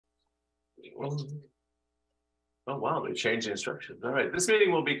Oh, wow, they changed the instructions. All right, this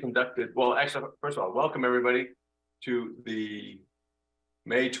meeting will be conducted, well, actually, first of all, welcome everybody to the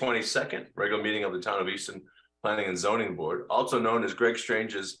May 22nd regular meeting of the Town of Easton Planning and Zoning Board, also known as Greg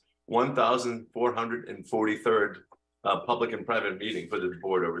Strange's 1,443rd public and private meeting for the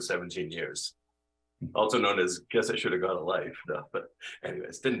board over 17 years. Also known as, guess I should have got a life, no, but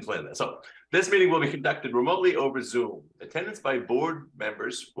anyways, didn't plan that. So this meeting will be conducted remotely over Zoom. Attendance by board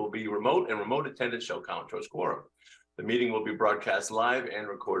members will be remote, and remote attendance shall count towards quorum. The meeting will be broadcast live and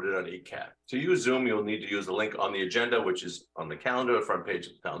recorded on ECAT. To use Zoom, you'll need to use the link on the agenda, which is on the calendar, front page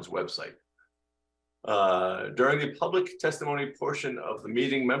of the town's website. During the public testimony portion of the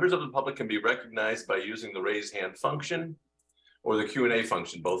meeting, members of the public can be recognized by using the raise hand function or the Q&A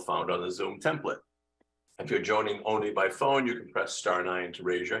function, both found on the Zoom template. If you're joining only by phone, you can press *9 to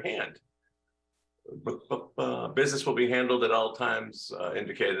raise your hand. Business will be handled at all times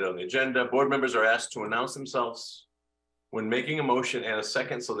indicated on the agenda. Board members are asked to announce themselves when making a motion and a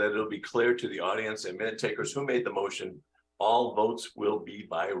second so that it'll be clear to the audience and minute takers who made the motion. All votes will be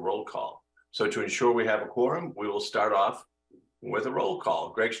by roll call. So to ensure we have a quorum, we will start off with a roll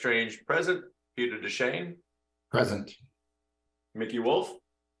call. Greg Strange, present. Peter Deshane. Present. Mickey Wolf.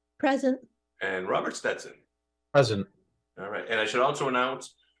 Present. And Robert Stetson. Present. All right, and I should also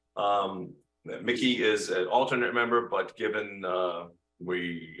announce that Mickey is an alternate member, but given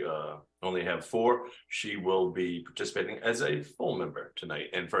we only have 4, she will be participating as a full member tonight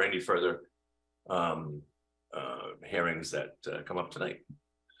and for any further hearings that come up tonight.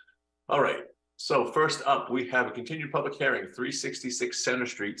 All right, so first up, we have a continued public hearing, 366 Center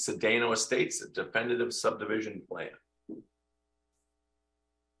Street, Sedano Estates, a definitive subdivision plan.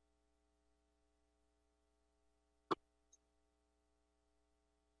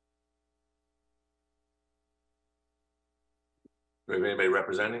 Do we have anybody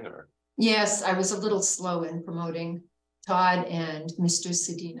representing or? Yes, I was a little slow in promoting Todd and Mr.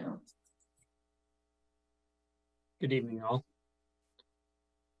 Sedano. Good evening, all.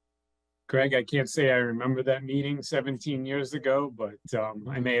 Greg, I can't say I remember that meeting 17 years ago, but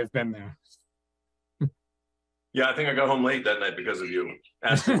I may have been there. Yeah, I think I got home late that night because of you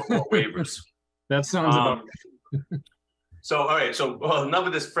asking for more waivers. That sounds about. So, all right, so enough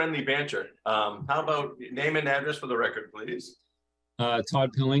of this friendly banter. How about name and address for the record, please?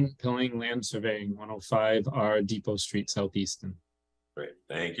 Todd Pilling Land Surveying, 105 R Depot Street, Southeastern. Great,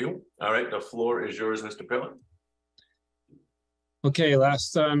 thank you. All right, the floor is yours, Mr. Pilling. Okay,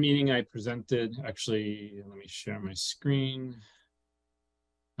 last meeting I presented, actually, let me share my screen.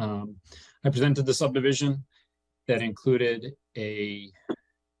 I presented the subdivision that included a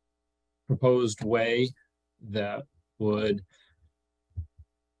proposed way that would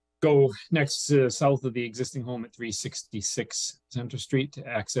go next to south of the existing home at 366 Center Street to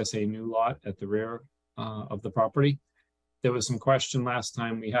access a new lot at the rear of the property. There was some question last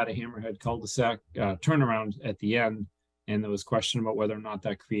time. We had a hammerhead cul-de-sac turnaround at the end, and there was question about whether or not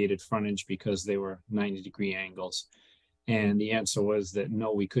that created frontage because they were 90-degree angles. And the answer was that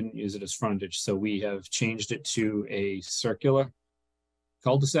no, we couldn't use it as frontage. So we have changed it to a circular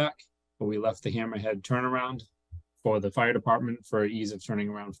cul-de-sac, but we left the hammerhead turnaround for the fire department for ease of turning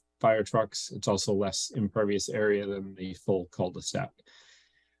around fire trucks. It's also less impervious area than the full cul-de-sac.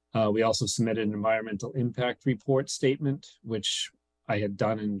 We also submitted an environmental impact report statement, which I had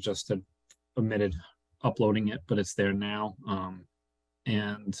done and just had omitted uploading it, but it's there now.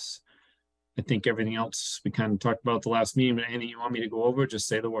 And I think everything else we kind of talked about at the last meeting, but anything you want me to go over, just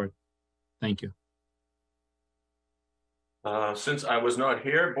say the word. Thank you. Since I was not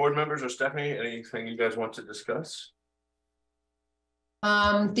here, board members or Stephanie, anything you guys want to discuss?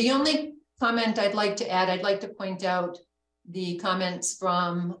 The only comment I'd like to add, I'd like to point out the comments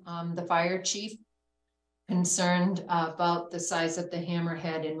from the fire chief concerned about the size of the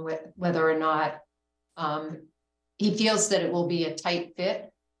hammerhead and whether or not he feels that it will be a tight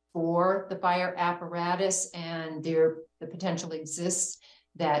fit for the fire apparatus, and the potential exists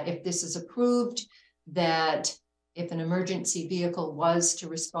that if this is approved, that if an emergency vehicle was to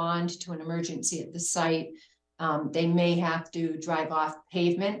respond to an emergency at the site, they may have to drive off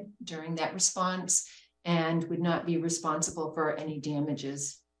pavement during that response and would not be responsible for any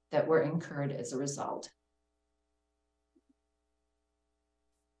damages that were incurred as a result.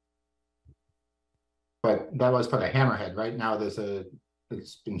 But that was for the hammerhead. Right now,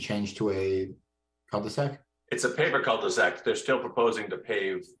 it's been changed to a cul-de-sac. It's a paper cul-de-sac. They're still proposing to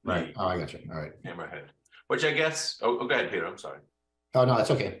pave. Right. Oh, I got you. All right. Hammerhead, which I guess. Oh, go ahead, Peter. I'm sorry. Oh no, it's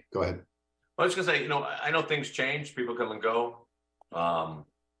okay. Go ahead. I was just gonna say, I know things change. People come and go, and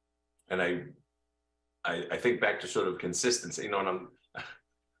I think back to sort of consistency. And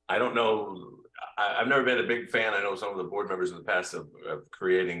I don't know, I've never been a big fan. I know some of the board members in the past of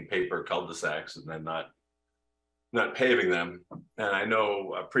creating paper cul-de-sacs and then not paving them. And I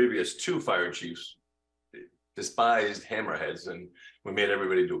know previous 2 fire chiefs despised hammerheads, and we made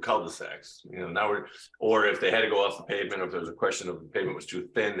everybody do cul-de-sacs. You know, now or if they had to go off the pavement, or if there was a question of the pavement was too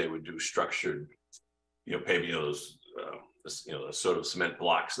thin, they would do structured, paving, those, the sort of cement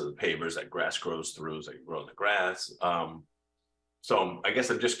blocks of the pavers that grass grows through, as they grow in the grass. So I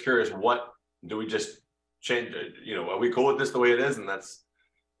guess I'm just curious, what do we just change? Are we cool with this the way it is, and that's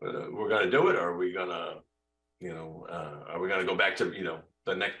we're going to do it, or are we going to, are we going to go back to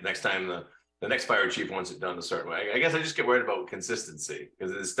the next time the next fire chief wants it done a certain way? I guess I just get worried about consistency,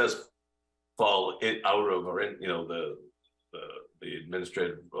 because this does fall out of or in the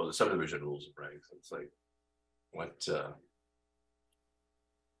administrative or the subdivision rules and regs. It's like, what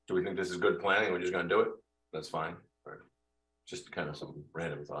do we think this is good planning? We're just going to do it. That's fine. Or just kind of some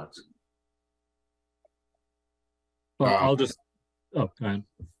random thoughts. Well, I'll just, go ahead.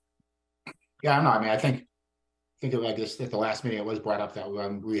 Yeah, no, I mean, I think of like this, at the last meeting, it was brought up that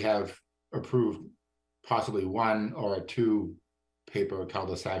we have approved possibly 1 or 2 paper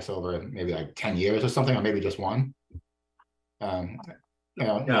cul-de-sacs over maybe like 10 years or something, or maybe just 1. Yeah,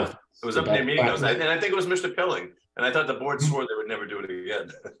 it was up in their meeting notes, and I think it was Mr. Pilling, and I thought the board swore they would never do it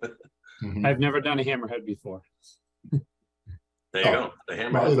again. I've never done a hammerhead before. There you go. The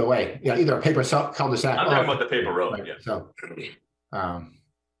hammer. Well, either way, yeah, either a paper cul-de-sac. I'm talking about the paper road. Right, Yeah. So,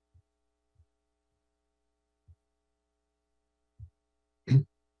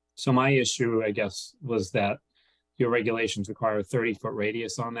 So my issue, I guess, was that your regulations require a 30-foot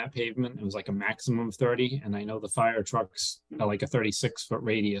radius on that pavement. It was like a maximum of 30, and I know the fire trucks are like a 36-foot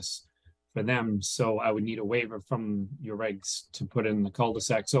radius for them. So I would need a waiver from your regs to put in the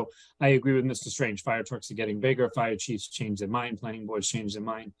cul-de-sac. So I agree with Mr. Strange. Fire trucks are getting bigger. Fire chiefs change their mind. Planning boards change their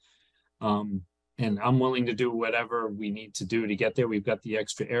mind. And I'm willing to do whatever we need to do to get there. We've got the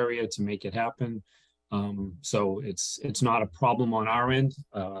extra area to make it happen. So it's not a problem on our end.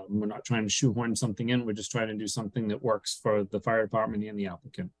 We're not trying to shoehorn something in. We're just trying to do something that works for the fire department and the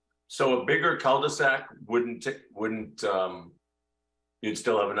applicant. So a bigger cul-de-sac wouldn't you'd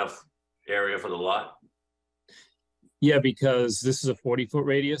still have enough area for the lot? Yeah, because this is a 40-foot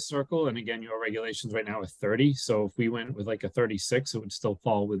radius circle, and again, your regulations right now are 30. So if we went with like a 36, it would still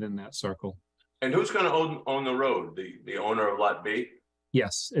fall within that circle. And who's going to own the road? The owner of Lot B?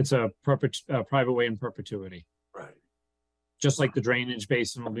 Yes, it's a private way in perpetuity. Right. Just like the drainage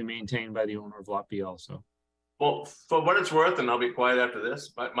basin will be maintained by the owner of Lot B also. Well, for what it's worth, and I'll be quiet after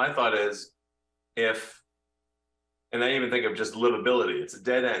this, my thought is, and I even think of just livability, it's a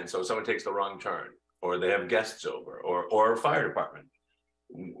dead end, so if someone takes the wrong turn, or they have guests over, or a fire department.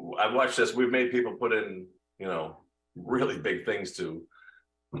 I've watched this, we've made people put in, really big things to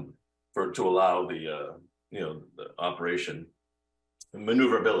allow the operation.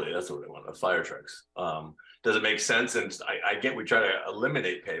 Maneuverability, that's what they want, the fire trucks. Does it make sense? And I get we try to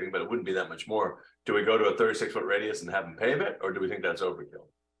eliminate paving, but it wouldn't be that much more. Do we go to a 36-foot radius and have them pave it, or do we think that's overkill?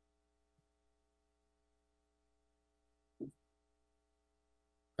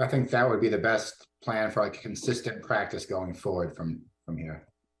 I think that would be the best plan for like consistent practice going forward from here.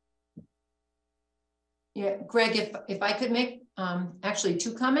 Yeah, Greg, if I could make actually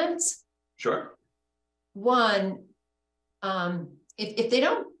 2 comments. Sure. One, if they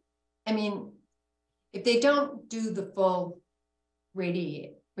don't, if they don't do the full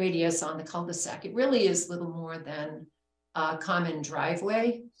radius on the cul-de-sac, it really is little more than a common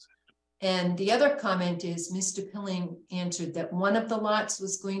driveway. And the other comment is Mr. Pilling answered that one of the lots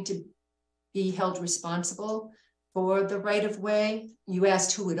was going to be held responsible for the right of way. You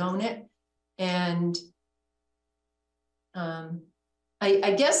asked who would own it. And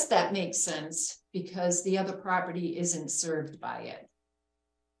I guess that makes sense because the other property isn't served by it.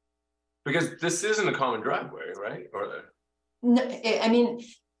 Because this isn't a common driveway, right? Or No, I mean,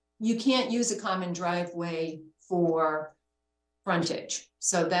 you can't use a common driveway for frontage.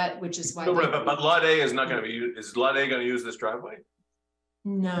 So which is why. no, right, but Lot A is not going to be used. Is Lot A going to use this driveway?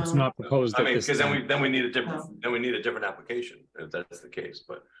 No. It's not proposed. I mean, at this because time. then we need a different application if that's the case.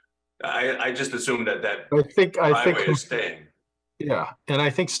 But I just assume that I think driveway is staying. Yeah, and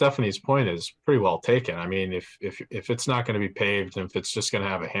I think Stephanie's point is pretty well taken. I mean, if it's not going to be paved and if it's just going to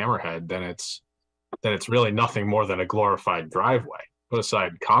have a hammerhead, then it's really nothing more than a glorified driveway. Put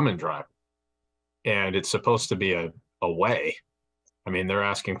aside common driveway, and it's supposed to be a way. I mean, they're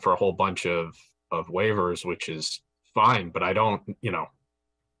asking for a whole bunch of waivers, which is fine, but I don't,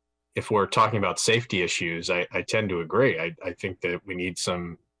 if we're talking about safety issues, I tend to agree. I think that we need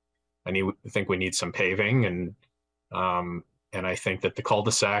some, I think we need some paving, and And I think that the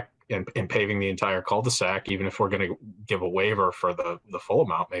cul-de-sac and paving the entire cul-de-sac, even if we're going to give a waiver for the full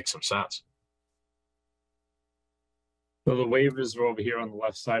amount, makes some sense. So the waivers are over here on the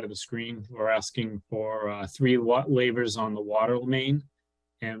left side of the screen. We're asking for 3 waivers on the water main,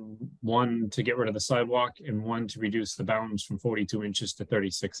 and 1 to get rid of the sidewalk, and 1 to reduce the bounds from 42 inches to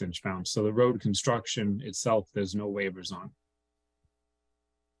 36-inch bounds. So the road construction itself, there's no waivers on.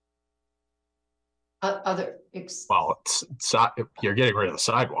 Well, you're getting rid of the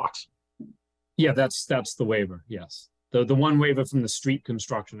sidewalks. Yeah, that's the waiver, yes. The one waiver from the street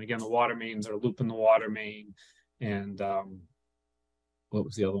construction, again, the water mains are looping the water main, and what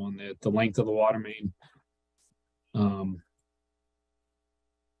was the other one there? The length of the water main.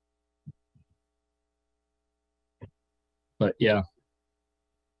 But yeah,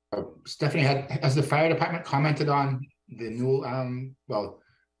 Stephanie, has the fire department commented on the new, well,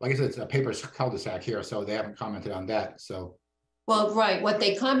 like I said, it's a paper cul-de-sac here, so they haven't commented on that, so. Well, right, what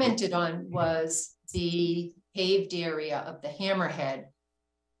they commented on was the paved area of the hammerhead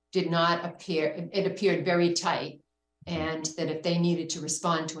did not appear, it appeared very tight. And that if they needed to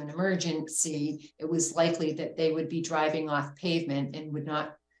respond to an emergency, it was likely that they would be driving off pavement and would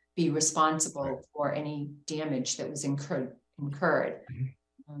not be responsible for any damage that was incurred.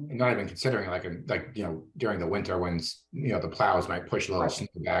 And not even considering like during the winter when the plows might push a little snow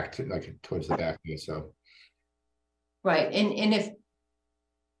back to towards the back here, so. Right, and if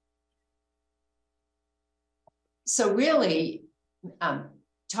so, really,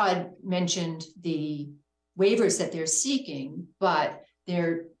 Todd mentioned the waivers that they're seeking, but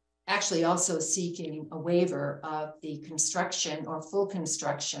they're actually also seeking a waiver of the construction or full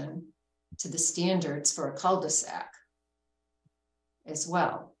construction to the standards for a cul-de-sac as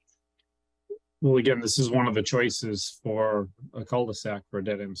well. well, again, this is one of the choices for a cul-de-sac for a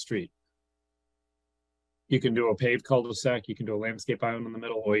dead-end street. You can do a paved cul-de-sac, you can do a landscape island in the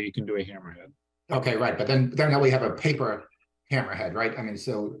middle, or you can do a hammerhead. Okay, right, but then we have a paper hammerhead, right? I mean,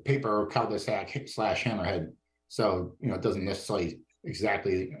 so paper cul-de-sac / hammerhead. So, it doesn't necessarily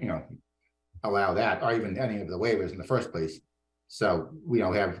exactly, allow that or even any of the waivers in the first place. So we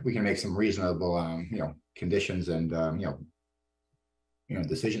can make some reasonable, conditions and,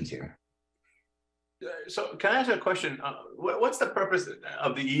 decisions here. So can I ask you a question? What's the purpose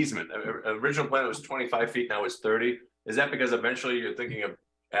of the easement? Original plan was 25 feet, now it's 30. Is that because eventually you're thinking of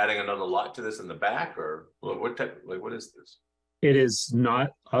adding another lot to this in the back, or what type, what is this? It is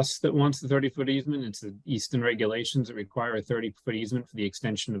not us that wants the 30-foot easement. It's the Easton regulations that require a 30-foot easement for the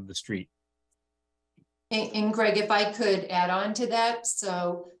extension of the street. And Greg, if I could add on to that,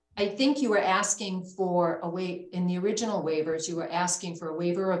 so I think you were asking for a in the original waivers, you were asking for a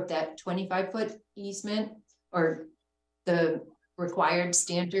waiver of that 25-foot easement or the required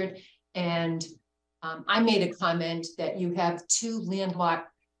standard. And I made a comment that you have 2 landlocked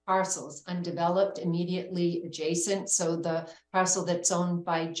parcels undeveloped immediately adjacent. So the parcel that's owned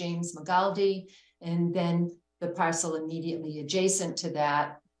by James McGaldy, and then the parcel immediately adjacent to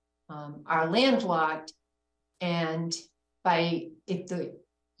that are landlocked. And if the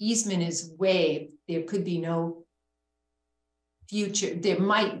easement is waived, there could be no future, there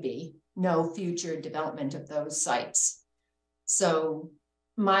might be no future development of those sites. So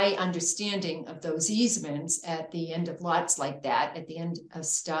my understanding of those easements at the end of lots like that, at the end of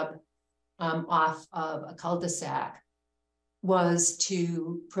stub off of a cul-de-sac, was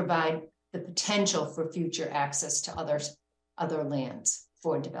to provide the potential for future access to other lands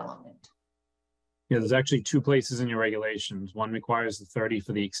for development. Yeah, there's actually 2 places in your regulations. One requires the 30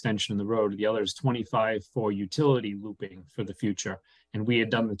 for the extension of the road. The other is 25 for utility looping for the future. And we had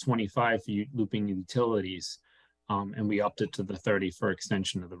done the 25 for looping utilities, and we upped it to the 30 for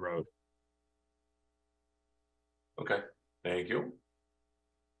extension of the road. Okay, thank you.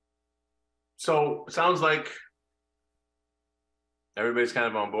 So sounds like everybody's kind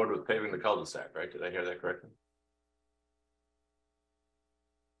of on board with paving the cul-de-sac, right? Did I hear that correctly?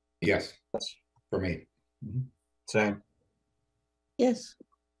 Yes, for me. Same. Yes.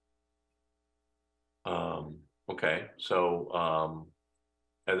 Okay, so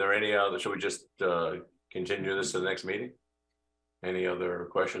are there any other, should we just continue this to the next meeting? Any other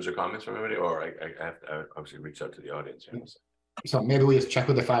questions or comments from anybody? Or I have to obviously reach out to the audience. So maybe we just check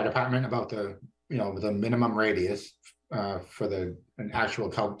with the fire department about the minimum radius for an actual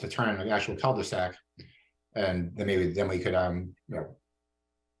cul-de-sac, and then we could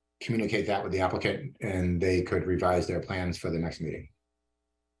communicate that with the applicant, and they could revise their plans for the next meeting.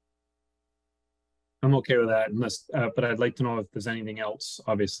 I'm okay with that, unless, but I'd like to know if there's anything else,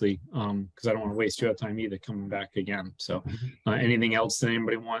 obviously, because I don't want to waste your time either coming back again. So anything else that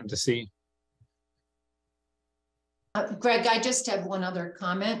anybody wanted to see? Greg, I just have one other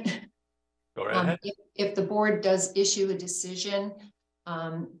comment. Go right ahead. If the board does issue a decision,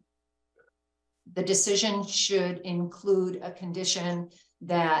 the decision should include a condition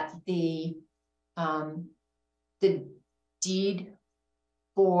that the deed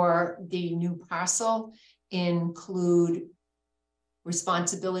for the new parcel include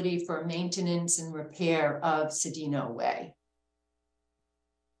responsibility for maintenance and repair of Cedino Way.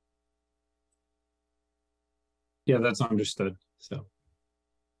 Yeah, that's understood, so.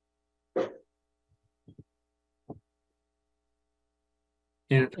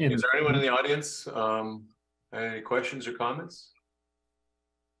 And Is there anyone in the audience? Any questions or comments?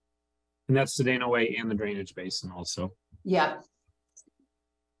 that's Cedino Way and the drainage basin also. Yeah,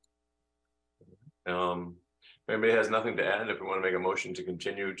 If anybody has nothing to add, if we want to make a motion to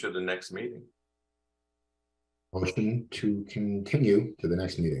continue to the next meeting. Motion to continue to the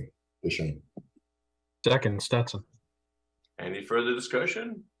next meeting. Shane. Second, Stetson. Any further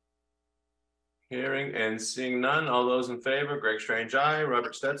discussion? Hearing and seeing none, all those in favor, Greg Strange, aye,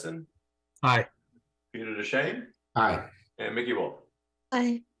 Robert Stetson, Aye. Peter DeShane, Aye. and Mickey Wolf.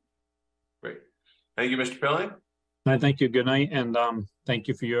 Aye. Great. Thank you, Mr. Pilling. I thank you. Good night, and thank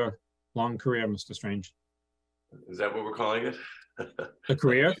you for your long career, Mr. Strange. Is that what we're calling it? A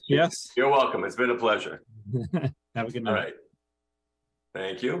career? Yes. You're welcome. It's been a pleasure. Have a good All night. right.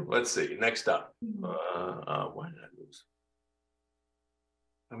 Thank you. Let's see. Next up. Why did I lose?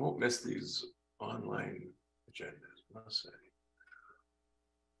 I won't miss these online agendas. Let's see.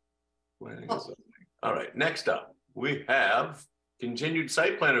 Planning and zoning. All right. Next up, we have continued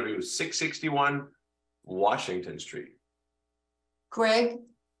site plan review, 661 Washington Street. Greg,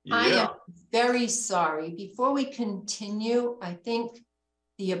 I am Yeah. very sorry. Before we continue, I think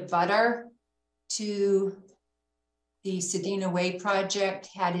the abutter to the Cedino Way project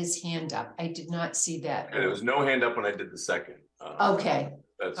had his hand up. I did not see that. And there was no hand up when I did the second. Okay,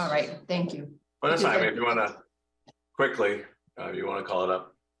 That's all right, thank you. But that's Because fine. I- If you want to quickly, you want to call it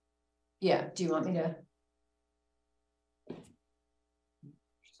up. Yeah, do you want me to?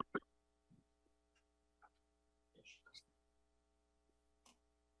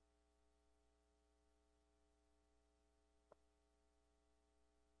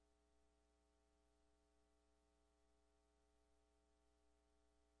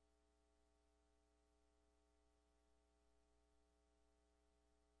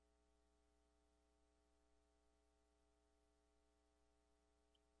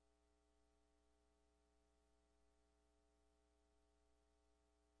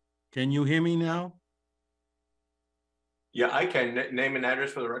 Can you hear me now? Yeah, I can. Name and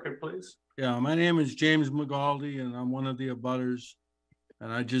address for the record, please. Yeah, my name is James McGaldy and I'm one of the abutters.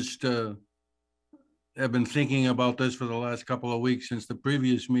 And I just have been thinking about this for the last couple of weeks since the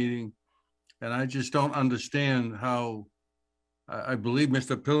previous meeting. And I just don't understand how, I believe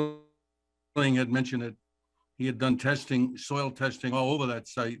Mr. Pilling had mentioned it. He had done testing, soil testing all over that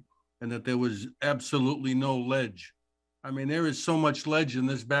site and that there was absolutely no ledge. I mean, there is so much ledge in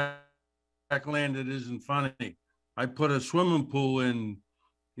this backland, it isn't funny. I put a swimming pool in,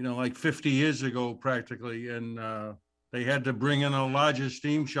 you know, like 50 years ago practically, and they had to bring in a larger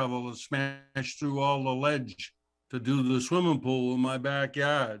steam shovel to smash through all the ledge to do the swimming pool in my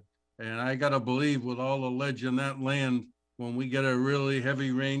backyard. And I gotta believe with all the ledge in that land, when we get a really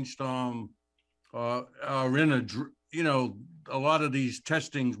heavy rainstorm or in a, you know, a lot of these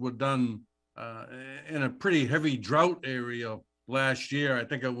testings were done in a pretty heavy drought area last year. I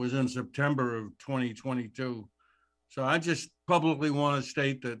think it was in September of 2022. So I just publicly want to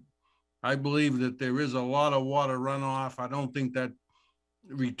state that I believe that there is a lot of water runoff. I don't think that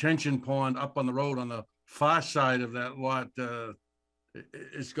retention pond up on the road on the far side of that lot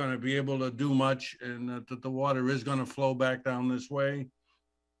is going to be able to do much, and that the water is going to flow back down this way.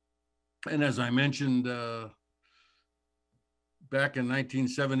 And as I mentioned, back in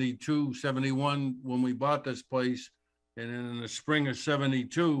 1972, 71, when we bought this place, and in the spring of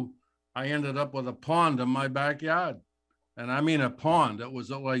 72, I ended up with a pond in my backyard. And I mean a pond that was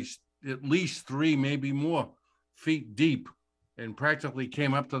at least 3, maybe more feet deep, and practically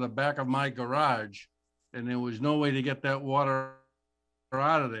came up to the back of my garage. And there was no way to get that water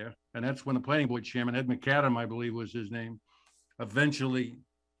out of there. And that's when the planning board chairman, Ed McAdam, I believe was his name, eventually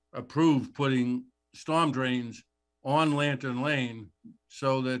approved putting storm drains on Lantern Lane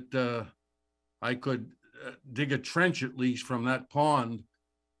so that I could dig a trench at least from that pond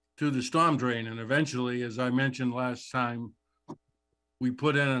to the storm drain. And eventually, as I mentioned last time, we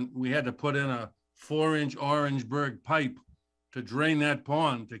had to put in a 4-inch Orangeburg pipe to drain that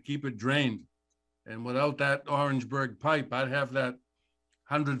pond, to keep it drained. And without that Orangeburg pipe, I'd have that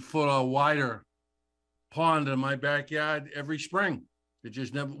 100-foot or wider pond in my backyard every spring. It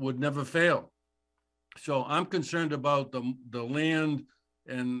just would never fail. So I'm concerned about the land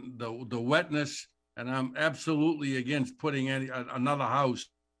and the wetness, and I'm absolutely against putting another house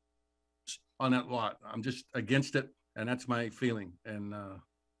on that lot. I'm just against it, and that's my feeling. And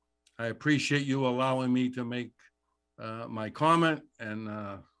I appreciate you allowing me to make my comment,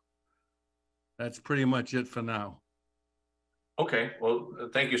 and that's pretty much it for now. Okay, well,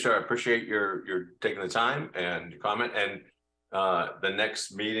 thank you, sir. I appreciate your taking the time and comment. And the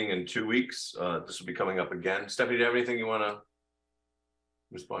next meeting in 2 weeks, this will be coming up again. Stephanie, do you have anything you want to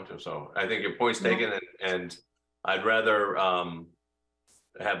respond to? So I think your point's taken, and I'd rather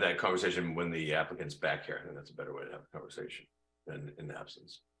have that conversation when the applicant's back here. I think that's a better way to have a conversation than in the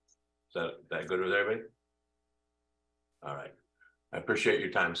absence. Is that good with everybody? All right. I appreciate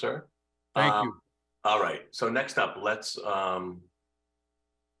your time, sir. Thank you. All right. So next up, let's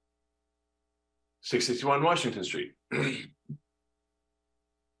 661 Washington Street.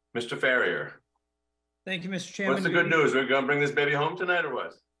 Mr. Farrier, Thank you, Mr. Chairman. what's the good news? We're gonna bring this baby home tonight or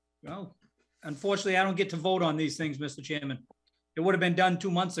what? Well, unfortunately, I don't get to vote on these things, Mr. Chairman. It would have been done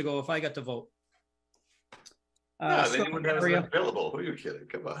 2 months ago if I got to vote. No, so anyone has it area- available. Who are you kidding?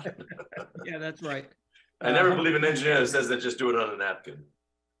 Come on. Yeah, that's right. I never believe an engineer that says that just do it on a napkin.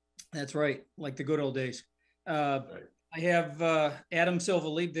 That's right, like the good old days. Right. I have Adam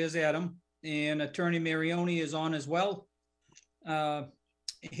Silverleaf, there's Adam, and Attorney Marioni is on as well.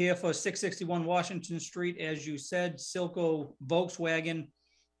 Here for 661 Washington Street, as you said, Silco Volkswagen.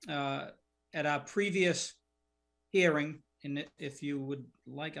 At our previous hearing, and if you would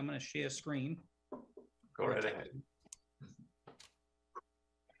like, I'm going to share screen. Go right ahead.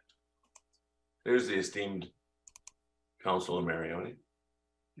 There's the esteemed Councilor Marioni.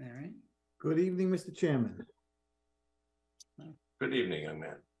 All right. Good evening, Mr. Chairman. Good evening, young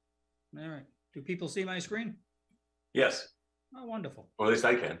man. All right. Do people see my screen? Yes, Oh, wonderful. or at least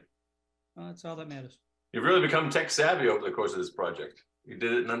I can. Well, that's all that matters. You've really become tech savvy over the course of this project. You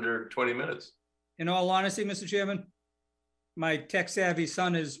did it in under 20 minutes. In all honesty, Mr. Chairman, my tech savvy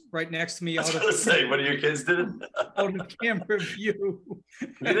son is right next to me I was gonna say, one of your kids did it. out of camera view.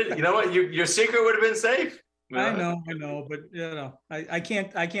 You know what? Your secret would have been safe. I know, but I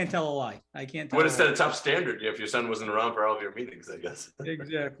can't tell a lie. I can't tell Would a have set lie. a tough standard if your son wasn't around for all of your meetings, I guess.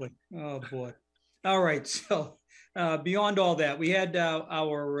 Exactly. Oh, boy. All right. So beyond all that, we had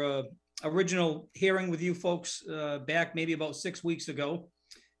our original hearing with you folks back maybe about 6 weeks ago.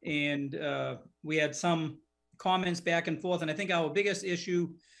 And we had some comments back and forth. And I think our biggest issue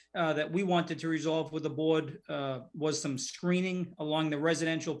that we wanted to resolve with the board was some screening along the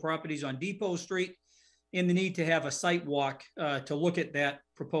residential properties on Depot Street and the need to have a site walk to look at that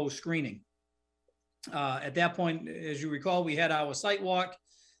proposed screening. At that point, as you recall, we had our site walk.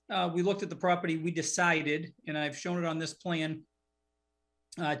 We looked at the property, we decided, and I've shown it on this plan,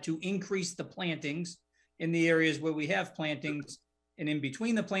 to increase the plantings in the areas where we have plantings. And in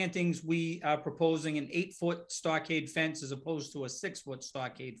between the plantings, we are proposing an 8-foot stockade fence as opposed to a 6-foot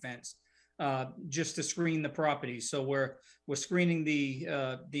stockade fence, just to screen the property. So we're screening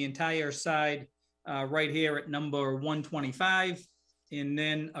the entire side right here at number 125, and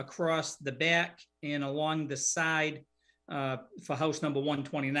then across the back and along the side for house number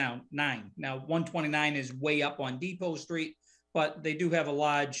 129. Now, 129 is way up on Depot Street, but they do have a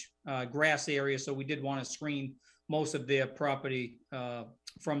large grass area, so we did want to screen most of their property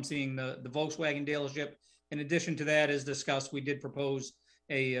from seeing the Volkswagen dealership. In addition to that, as discussed, we did propose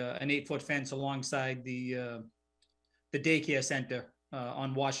an 8-foot fence alongside the daycare center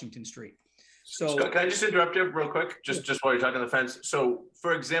on Washington Street. So Scott, can I just interrupt you real quick? Just while you're talking the fence. So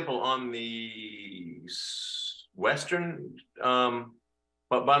for example, on the western bottom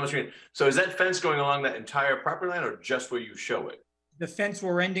of the screen, so is that fence going along that entire property line or just where you show it? the fence,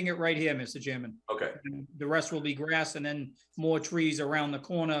 we're ending it right here, Mr. Chairman. Okay, And the rest will be grass and then more trees around the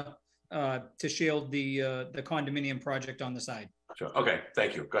corner to shield the condominium project on the side. sure. Okay,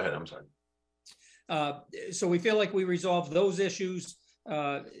 thank you. Go ahead. I'm sorry. So we feel like we resolved those issues.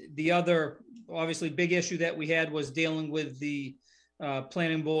 The other, obviously, big issue that we had was dealing with the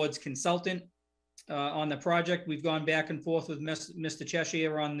planning board's consultant on the project. We've gone back and forth with Mr.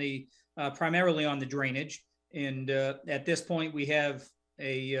 Cheshire on the, primarily on the drainage. And at this point, we have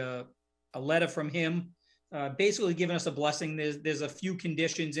a letter from him, basically giving us a blessing. There's a few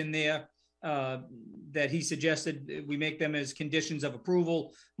conditions in there that he suggested we make them as conditions of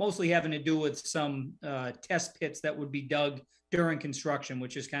approval, mostly having to do with some test pits that would be dug during construction,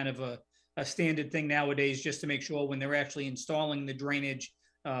 which is kind of a standard thing nowadays, just to make sure when they're actually installing the drainage,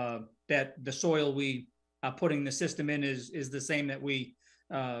 that the soil we are putting the system in is the same that we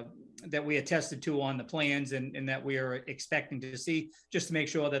that we attested to on the plans and that we are expecting to see, just to make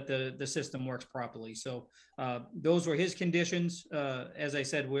sure that the system works properly. So those were his conditions. As I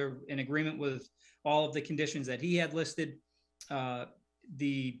said, we're in agreement with all of the conditions that he had listed.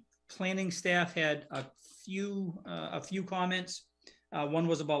 The planning staff had a few comments. One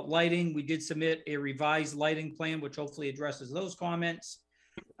was about lighting. We did submit a revised lighting plan, which hopefully addresses those comments.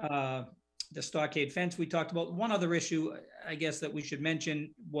 The stockade fence we talked about. One other issue, I guess, that we should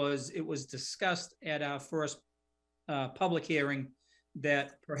mention was it was discussed at our first public hearing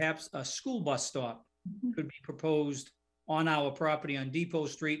that perhaps a school bus stop could be proposed on our property on Depot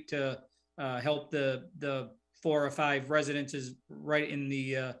Street to help the 4 or 5 residences right in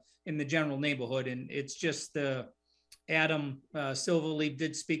the general neighborhood. And it's just Adam Silverleaf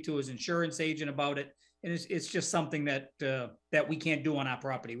did speak to his insurance agent about it. And it's just something that we can't do on our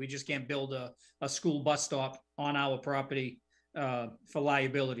property. We just can't build a school bus stop on our property for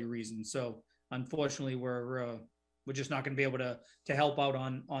liability reasons. So unfortunately, we're just not going to be able to help out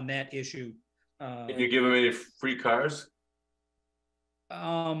on that issue. Can you give them any free cars?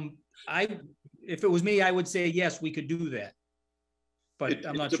 If it was me, I would say yes, we could do that. But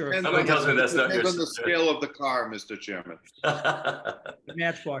I'm not sure. Somebody tells me that's not Depends on good. the scale of the car, Mr. Chairman.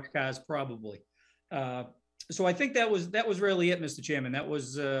 Matchbox cars, probably. So I think that was really it, Mr. Chairman. That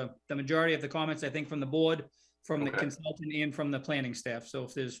was the majority of the comments, I think, from the board, from the consultant, and from the planning staff. So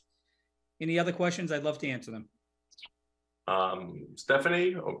if there's any other questions, I'd love to answer them. Stephanie,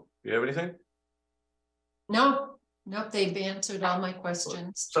 you have anything? No, nope, they've answered all my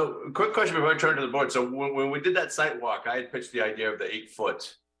questions. So quick question before I turn to the board. So when we did that site walk, I had pitched the idea of the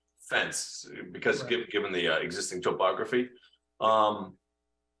 8-foot fence because given the existing topography.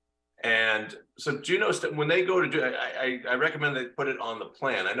 And so do you know, when they go to do, I recommend they put it on the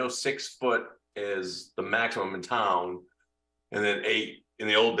plan. I know 6 foot is the maximum in town. And then 8 in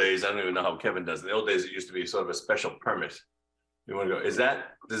the old days, I don't even know how Kevin does. In the old days, it used to be sort of a special permit. You want to go,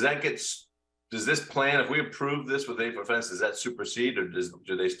 does this plan, if we approve this with 8-foot fence, does that supersede or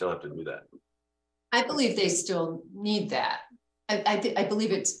do they still have to do that? I believe they still need that. I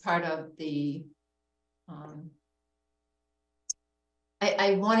believe it's part of the,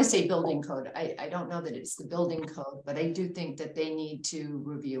 I want to say building code. I don't know that it's the building code, but I do think that they need to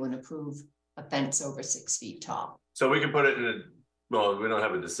review and approve a fence over 6 feet tall. So we can put it in a, well, we don't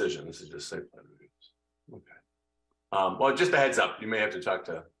have a decision. This is just site plan reviews. Okay. Well, just a heads up, you may have to talk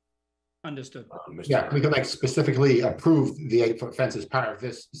to. Understood. Yeah, we could like specifically approve the 8-foot fence as part of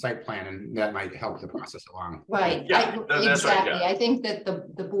this site plan, and that might help the process along. Right, Yeah, that's exactly. right, yeah. I think that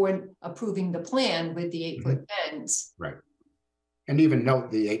the board approving the plan with the 8-foot fence. Right. And even note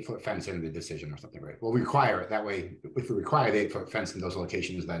the 8-foot fence in the decision or something, right? We'll require it that way. If we require the 8-foot fence in those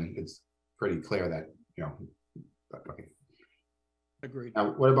locations, then it's pretty clear that, you know. Okay. Agreed.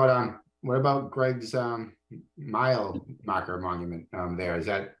 Now, what about Greg's mile marker monument there? Is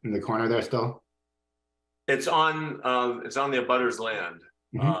that in the corner there still? It's on the abutter's land.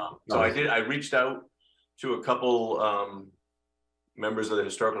 So I reached out to a couple members of the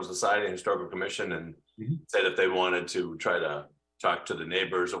Historical Society and Historical Commission and said if they wanted to try to talk to the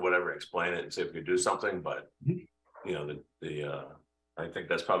neighbors or whatever, explain it and see if we could do something. But you know, I think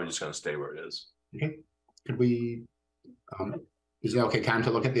that's probably just going to stay where it is. Okay. Could we? Is it okay time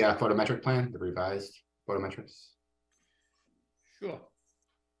to look at the photometric plan, the revised photometrics? Sure.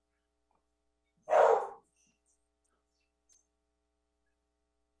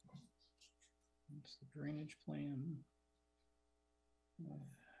 That's the drainage plan.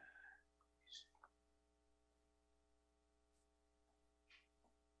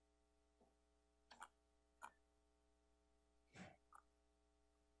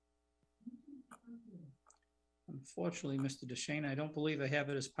 Unfortunately, Mr. DeShane, I don't believe I have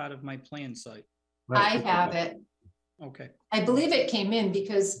it as part of my plan site. I have it. Okay. I believe it came in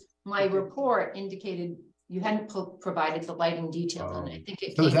because my report indicated you hadn't provided the lighting details, and I think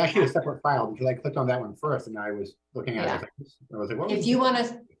it So it's came actually a after. separate file because I clicked on that one first and I was looking at it. I was like, what If was you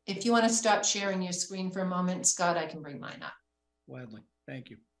this? want to stop sharing your screen for a moment, Scott, I can bring mine up. Gladly. Thank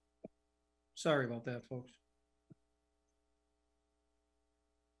you. Sorry about that, folks.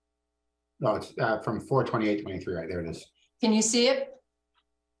 No, it's from 4/28/23, right? There it is. Can you see it?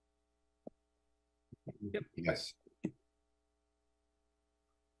 Yep. Yes.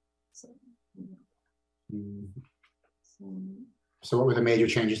 So what were the major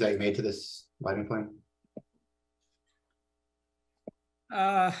changes that you made to this lighting plan?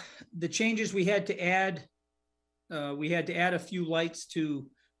 The changes we had to add a few lights to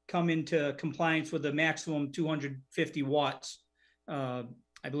come into compliance with the maximum 250 watts.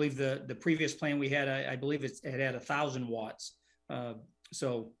 I believe the previous plan we had, I believe it had 1,000 watts.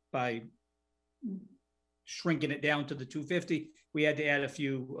 So by shrinking it down to the 250, we had to add a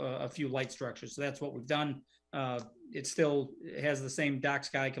few light structures. So that's what we've done. It still has the same dark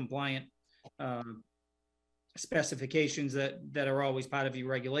sky compliant specifications that are always part of your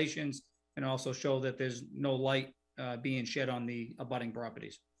regulations, and also show that there's no light being shed on the abutting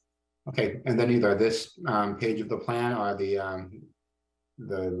properties. Okay, and then either this page of the plan or the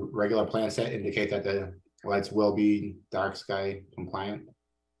regular plan set indicate that the lights will be dark sky compliant?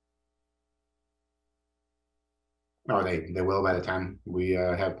 Or they will by the time we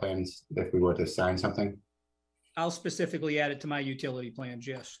have plans, if we were to sign something? I'll specifically add it to my utility plans,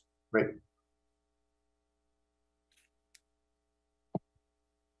 yes. Right.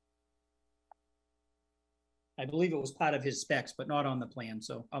 I believe it was part of his specs, but not on the plan,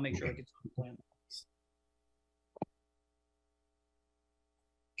 so I'll make sure it gets on the plan.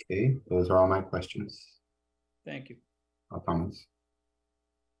 Okay, those are all my questions. Thank you. Or comments.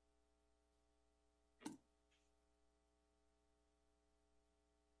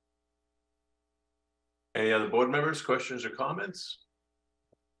 Any other board members, questions or comments?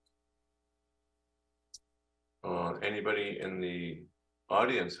 Anybody in the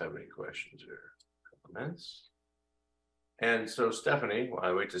audience have any questions or comments? And so Stephanie, while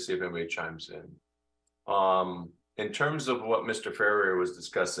I wait to see if anybody chimes in terms of what Mr. Ferrier was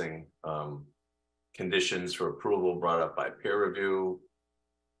discussing, conditions for approval brought up by peer review,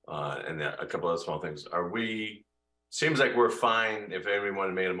 and a couple of small things, seems like we're fine if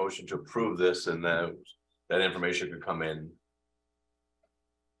everyone made a motion to approve this, and then that information could come in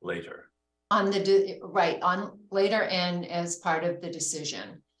later. On later and as part of the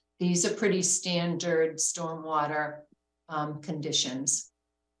decision. These are pretty standard stormwater conditions.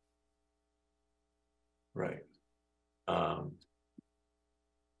 Right. All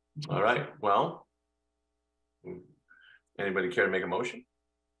right, well, anybody care to make a motion?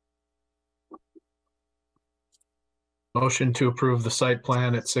 Motion to approve the site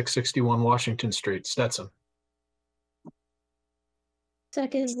plan at 661 Washington Street, Stetson.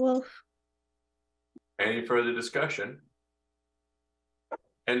 Second, Wolf. Any further discussion?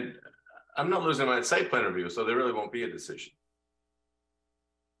 And I'm not losing my site plan review, so there really won't be a decision.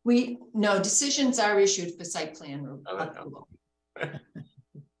 No, decisions are issued for site plan approval.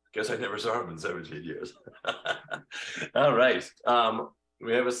 Guess I never saw him in 17 years. All right,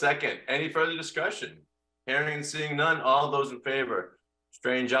 we have a second. Any further discussion? Hearing and seeing none, all those in favor.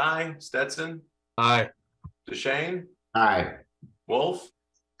 Strange eye, Stetson, Aye. DeShane, Aye. Wolf.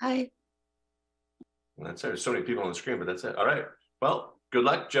 Aye. That's it. There's so many people on the screen, but that's it. All right. Well, good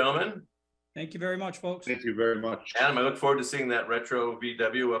luck, gentlemen. Thank you very much, folks. Thank you very much. Adam, I look forward to seeing that retro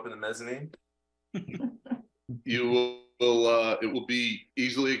VW up in the mezzanine. You will, it will be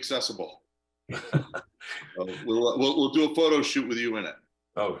easily accessible. We'll do a photo shoot with you in it.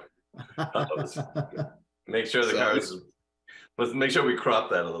 Oh, make sure the cars. Let's make sure we crop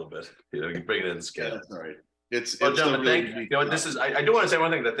that a little bit. You know, you can bring it in the scale. That's all right. It's gentlemen, really thank you. You know what, this is. I do want to say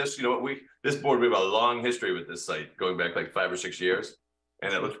one thing, that this, you know, this board, we have a long history with this site going back like 5 or 6 years,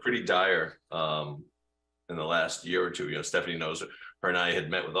 and it looks pretty dire in the last year or two. You know, Stephanie knows her and I had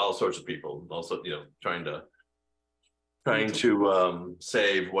met with all sorts of people, also, you know, trying to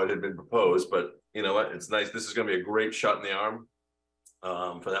save what had been proposed. But you know what, it's nice. This is going to be a great shot in the arm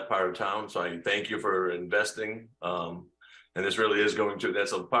for that part of town. So I thank you for investing. And this really is going to,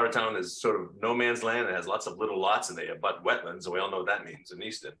 that's a part of town is sort of no man's land. It has lots of little lots and they abut wetlands, and we all know what that means in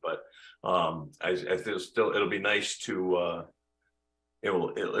Easton. But I feel still it'll be nice to it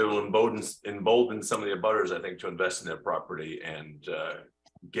will embolden some of the abutters, I think, to invest in their property and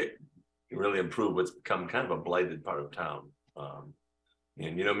really improve what's become kind of a blighted part of town.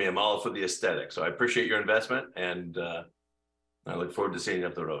 And you know me, I'm all for the aesthetic. So I appreciate your investment, and I look forward to seeing you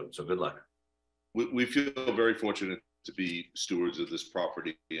up the road. So good luck. We feel very fortunate to be stewards of this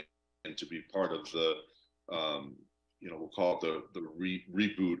property and to be part of the, you know, we'll call it the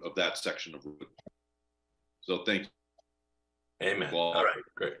reboot of that section of road. So thank you. Amen. All right,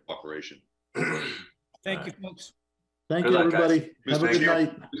 great. Operation. Thank you, folks. Thank Good you, luck, guys. everybody. Have a good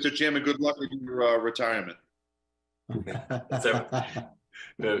night. Mr. Chairman, good luck with your retirement.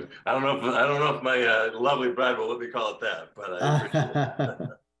 No, I don't know if my lovely bride will let me call it that, but I appreciate it.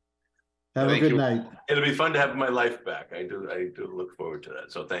 Have a good night. It'll be fun to have my life back. I do look forward to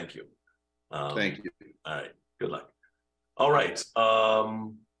that. So thank you. Thank you. All right. Good luck. All right.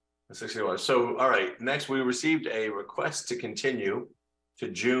 61. So, all right. Next, we received a request to continue to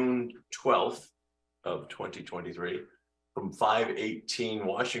June 12th of 2023 from 518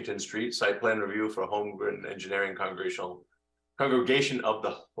 Washington Street, site plan review for Holmgren Engineering Congregation of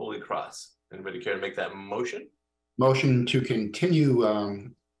the Holy Cross. Anybody care to make that motion? Motion to continue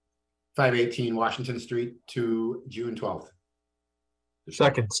 518 Washington Street to June 12th.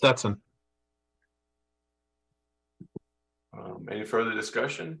 Second, Stetson. Any further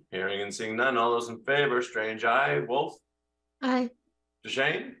discussion? Hearing and seeing none. All those in favor, Strange eye, Wolf, Aye.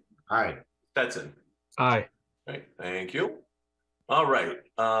 DeShane, Aye. Stetson. Aye. Right, thank you. All right,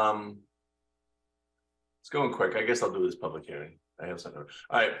 it's going quick. I guess I'll do this public hearing. I have something.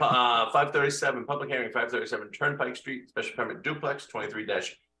 All right, 537, public hearing, 537 Turnpike Street, special permit duplex,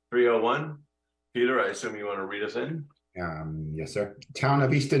 23-301. Peter, I assume you want to read us in? Yes, sir. Town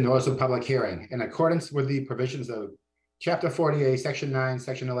of Easton notice of public hearing. In accordance with the provisions of Chapter 48, Section 9,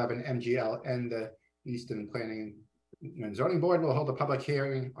 Section 11, MGL, and the Easton Planning and Zoning Board will hold a public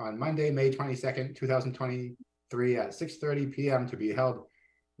hearing on Monday, May 22nd, 2023 at 6:30 p.m. to be held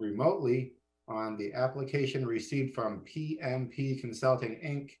remotely on the application received from PMP Consulting,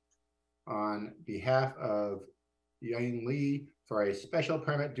 Inc. on behalf of Yang Lee for a special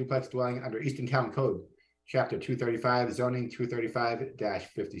permit duplex dwelling under Easton Town Code, Chapter 235, Zoning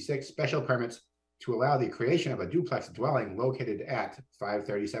 235-56, special permits to allow the creation of a duplex dwelling located at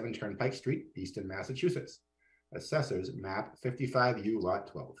 537 Turnpike Street, Easton, Massachusetts. Assessors map 55U lot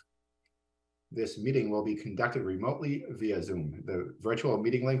 12. This meeting will be conducted remotely via Zoom. The virtual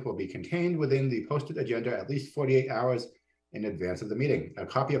meeting link will be contained within the posted agenda at least 48 hours in advance of the meeting. A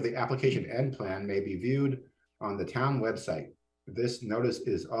copy of the application and plan may be viewed on the town website. This notice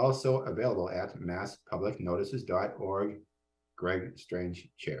is also available at masspublicnotices.org. Greg Strange,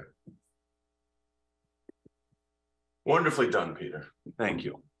 Chair. Wonderfully done, Peter. Thank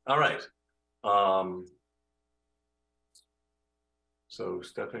you. All right. So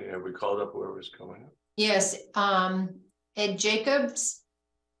Stephanie, have we called up whoever's coming up? Yes, Ed Jacobs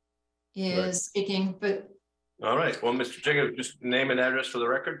is speaking, but All right. Well, Mr. Jacobs, just name and address for the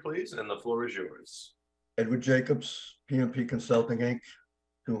record, please, and the floor is yours. Edward Jacobs, PMP Consulting, Inc.,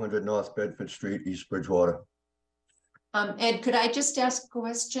 200 North Bedford Street, East Bridgewater. Ed, could I just ask a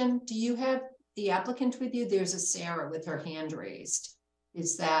question? Do you have the applicant with you? There's a Sarah with her hand raised.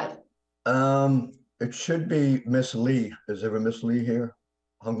 Is that? It should be Miss Lee. Is there a Miss Lee here?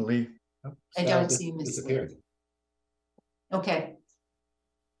 Hung Lee? I don't see Miss Lee. Okay.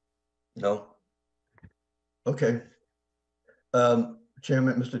 No? Okay.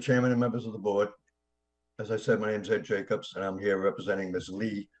 Mr. Chairman and members of the board, as I said, my name is Ed Jacobs, and I'm here representing Ms.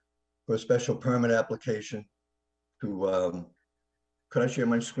 Lee for a special permit application to, could I share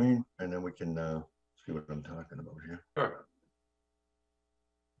my screen? And then we can see what I'm talking about here. Sure.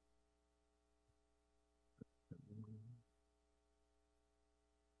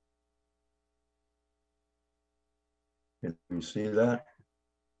 Can you see that?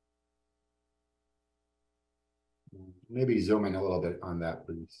 Maybe zoom in a little bit on that,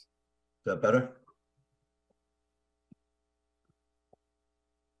 please. Is that better?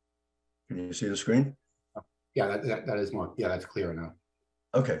 Can you see the screen? Yeah, that is more, yeah, that's clear enough.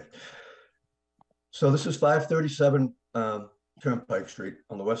 Okay. So this is 537 Turnpike Street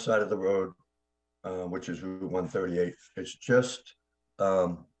on the west side of the road, which is Route 138. It's just,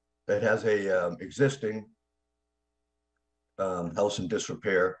 it has a existing house in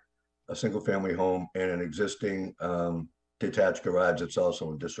disrepair, a single family home, and an existing detached garage that's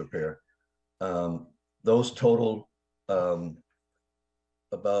also in disrepair. Those total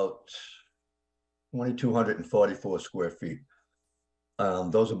about 2,244 square feet.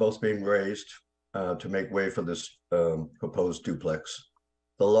 Those are both being raised to make way for this proposed duplex.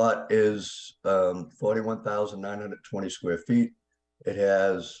 The lot is 41,920 square feet. It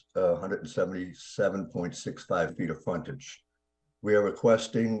has 177.65 feet of frontage. We are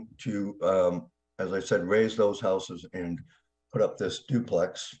requesting to, as I said, raise those houses and put up this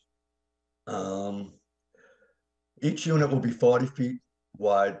duplex. Each unit will be 40 feet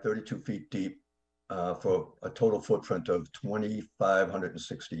wide, 32 feet deep, for a total footprint of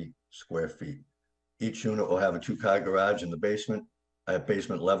 2,560 square feet. Each unit will have a 2-car garage in the basement at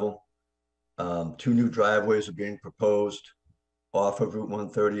basement level. 2 new driveways are being proposed off of Route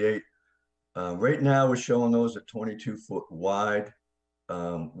 138. Right now, we're showing those at 22 foot wide.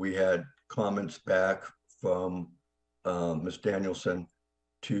 We had comments back from Ms. Danielson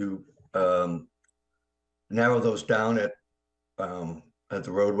to narrow those down at the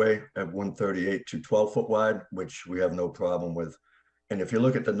roadway at 138 to 12 foot wide, which we have no problem with. And if you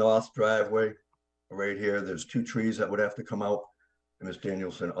look at the north driveway right here, there's 2 trees that would have to come out. And Ms.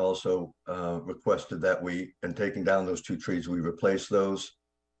 Danielson also requested that we, in taking down those 2 trees, we replace those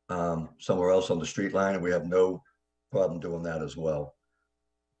somewhere else on the street line, and we have no problem doing that as well.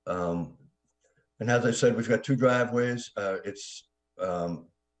 And as I said, we've got 2 driveways. It's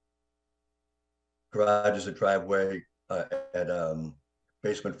garage is a driveway at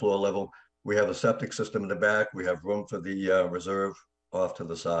basement floor level. We have a septic system in the back. We have room for the reserve off to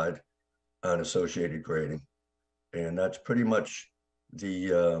the side and associated grading. And that's pretty much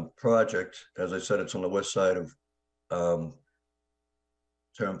the project. As I said, it's on the west side of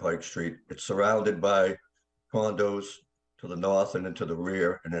Turnpike Street. It's surrounded by condos to the north and into the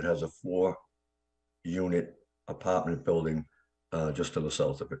rear, and it has a 4-unit apartment building just to the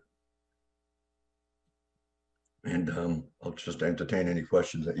south of it. And I'll just entertain any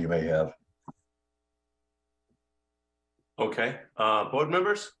questions that you may have. Okay, board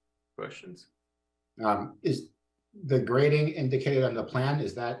members, questions? Is the grading indicated on the plan?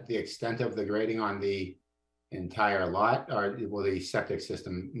 Is that the extent of the grading on the entire lot, or will the septic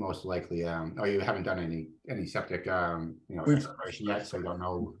system most likely, or you haven't done any septic, exploration yet, so you don't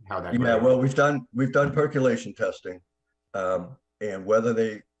know how that. Yeah, well, we've done percolation testing, and whether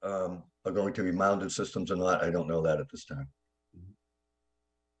they are going to be mounded systems or not, I don't know that at this time.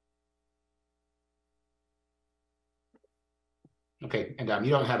 Okay, and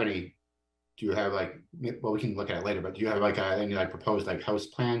you don't have any. Do you have like? Well, we can look at it later, but do you have like any like proposed like house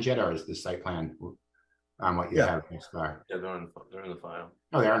plans yet, or is the site plan on what you have next far? Yeah, they're in the file.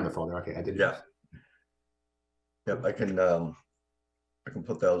 Oh, they're in the folder. Okay, I didn't. Yeah. Yep, I can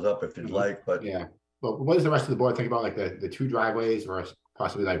put those up if you'd like, but yeah. Well, what does the rest of the board think about like the 2 driveways versus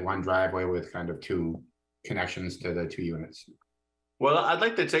possibly like 1 driveway with kind of 2 connections to the 2 units? Well, I'd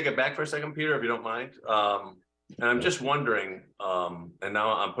like to take it back for a second, Peter, if you don't mind. And I'm just wondering, and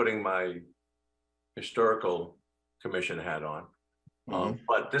now I'm putting my historical commission hat on,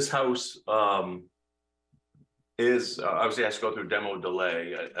 but this house is obviously has to go through demo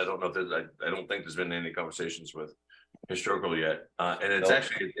delay. I don't know if there's, I don't think there's been any conversations with historical yet, and it's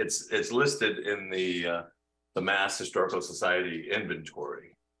actually it's listed in the Mass Historical Society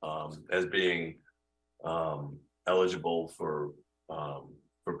inventory as being eligible for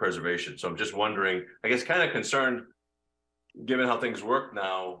preservation. So I'm just wondering, I guess, kind of concerned, given how things work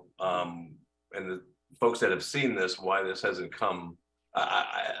now, and the folks that have seen this, why this hasn't come.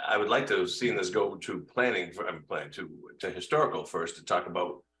 I would like to have seen this go to planning for to historical first to talk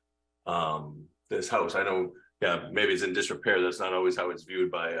about this house. I know, yeah, maybe it's in disrepair. That's not always how it's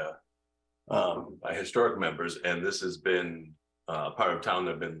viewed by historic members, and this has been part of town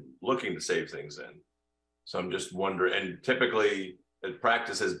that have been looking to save things in. So I'm just wondering, and typically the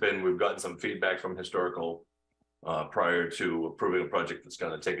practice has been we've gotten some feedback from historical prior to approving a project that's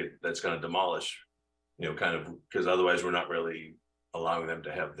going to demolish, kind of, because otherwise we're not really allowing them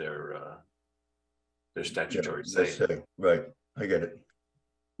to have their statutory say. Right, I get it.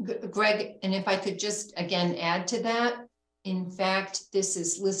 Greg, and if I could just again add to that, in fact, this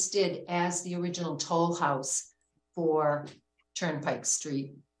is listed as the original toll house for Turnpike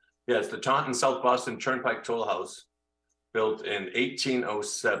Street. Yeah, it's the Taunton South Boston Turnpike Toll House, built in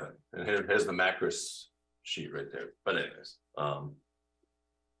 1807. And here's the Macris sheet right there. But anyways,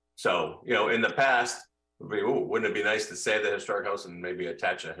 so, in the past, wouldn't it be nice to save the historic house and maybe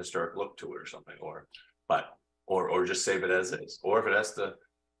attach a historic look to it or something, or just save it as is, or if it has to,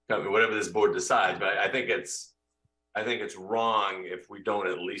 whatever this board decides. But I think it's wrong if we don't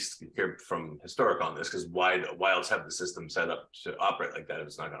at least hear from historic on this, because why else have the system set up to operate like that if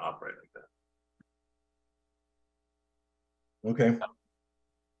it's not going to operate like that? Okay.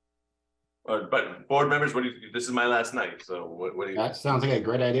 But board members, what do you? This is my last night, so what do you? That sounds like a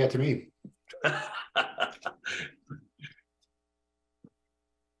great idea to me.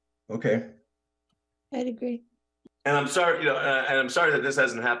 Okay. I'd agree. And I'm sorry, and I'm sorry that this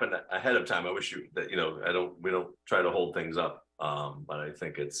hasn't happened ahead of time. I wish that we don't try to hold things up, but I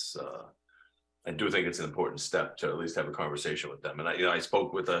think I do think it's an important step to at least have a conversation with them. And I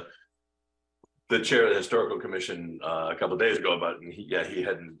spoke with the chair of the historical commission a couple of days ago about it, and he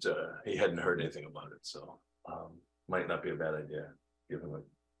hadn't heard anything about it, so might not be a bad idea. Give him a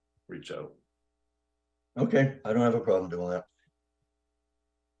reach out. Okay, I don't have a problem doing that.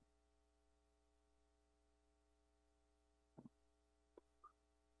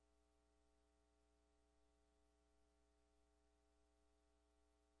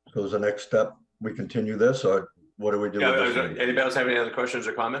 So is the next step, we continue this, or what do we do? Yeah, with this? anybody else have any other questions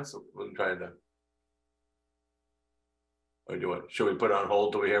or comments? We're trying to. Or do what? Should we put it on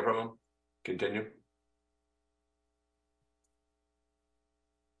hold till we hear from them? Continue.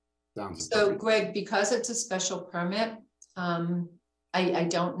 So Greg, because it's a special permit, I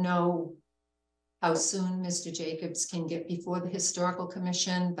don't know how soon Mr. Jacobs can get before the historical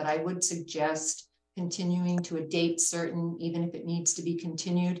commission, but I would suggest continuing to a date certain, even if it needs to be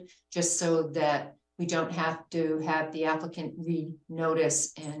continued, just so that we don't have to have the applicant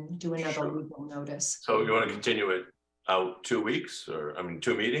re-notice and do another Sure. legal notice. So you want to continue it out 2 weeks, or, I mean,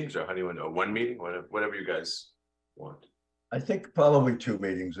 2 meetings, or how do you want to, 1 meeting, whatever you guys want? I think probably 2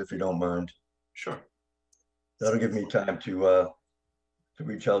 meetings, if you don't mind. Sure. That'll give me time to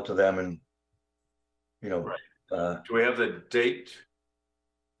reach out to them and, you know, Right. Do we have the date?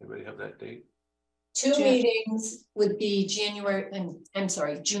 Anybody have that date? 2 meetings would be June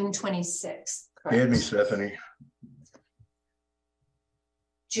 26th. hear me, correct? Stephanie.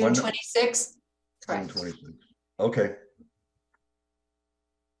 June One- 26th, June correct. 26th. Okay,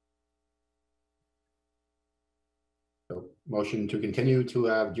 So motion to continue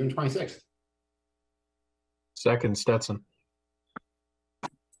to June 26th. Second, Stetson.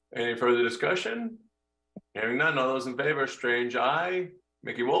 Any further discussion? Hearing none, all those in favor, Strange eye,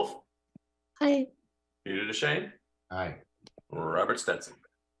 Mickey Wolf, Aye. Peter DeShane, Aye. Robert Stetson.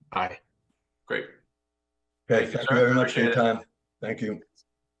 Aye. Great. okay, Thank you, thank sir. you very much for your Appreciate it. time. Thank you.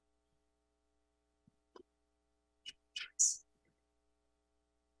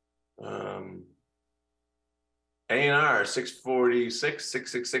 A&R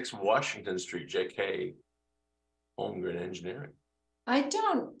 646 Washington Street, JK Holmgren Engineering. I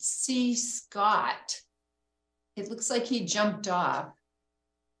don't see Scott. It looks like he jumped off.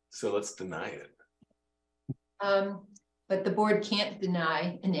 So let's deny it. But the board can't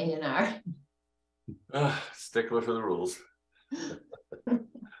deny an A&R. Stickler for the rules.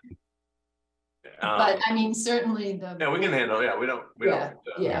 But I mean, certainly the. Yeah, we can handle, yeah, we don't.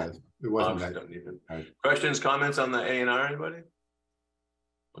 Yeah. It wasn't Obviously that. don't even. Right. Questions, comments on the A&R, anybody?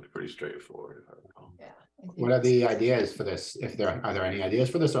 Looks pretty straightforward, if I recall. Yeah. I think What are the it's- ideas for this? Are there any ideas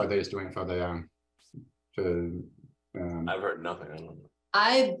for this, or are they just doing it for the I've heard nothing, I don't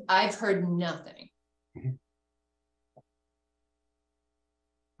know. I've heard nothing.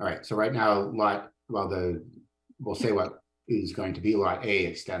 all right, so right now we'll say what is going to be lot A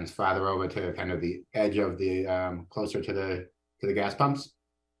extends farther over to kind of the edge of the closer to the gas pumps.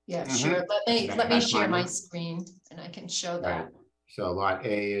 Yeah, Mhm. sure. Let me That's share fine. my screen and I can show Right. that. So lot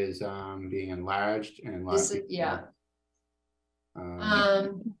A is being enlarged and lot. This is, yeah.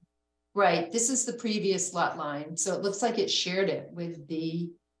 Um, Right, this is the previous lot line, so it looks like it shared it with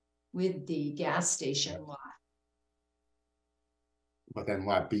the gas station lot. But then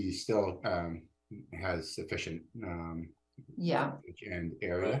lot B still has sufficient Yeah, and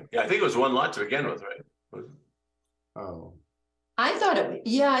area. Yeah, I think it was one lot to begin with, right? Was it? Oh, I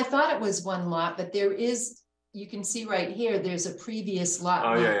thought it was one lot, but there is, you can see right here, there's a previous lot. Oh,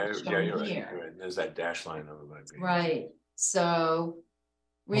 line yeah, shown you're right, here. you're right. There's that dash line over by me. Right, so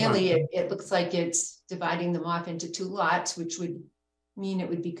really, it looks like it's dividing them off into 2 lots, which would mean it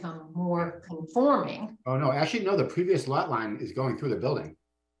would become more conforming. oh, no, actually, no, the previous lot line is going through the building.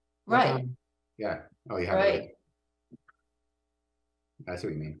 Right, Yeah, oh, you have it right. right. That's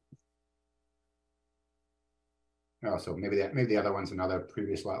what you mean. Oh, so maybe the other one's another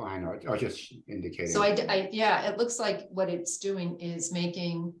previous lot line or just indicating. So yeah, it looks like what it's doing is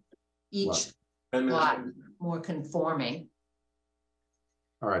making each Lot. lot more conforming.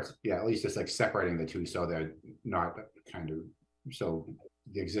 All right, yeah, at least it's like separating the two, so they're not kind of, so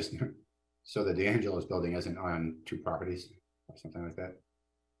the existing, so the D'Angelo's building isn't on 2 properties or something like that.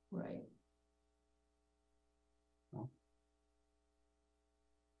 Right.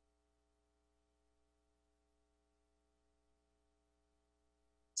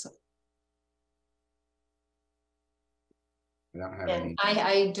 I don't have And any,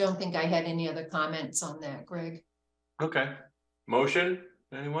 I don't think I had any other comments on that, Greg. Okay, motion,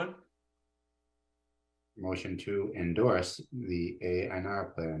 anyone? motion to endorse the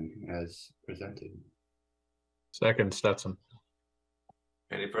A&R plan as presented. Second, Stetson.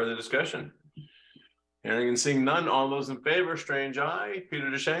 Any further discussion? Hearing and seeing none, all those in favor, Strange eye, Peter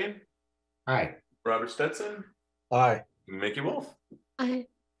DeShane, Aye, Robert Stetson, Aye. Mickey Wolf. Aye.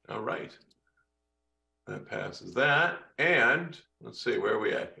 All right. That passes that, and let's see, where are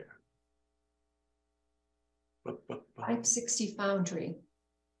we at here? 560 Foundry.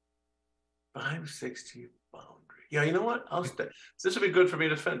 560 Foundry. Yeah, you know what? I'll stay. This would be good for me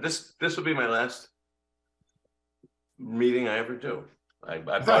to spend. This will be my last meeting I ever do. I I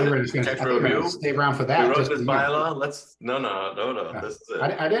thought brought you were it just to gonna architectural review. stay around for We that. wrote just this to, you know. bylaw. Let's no. This is it.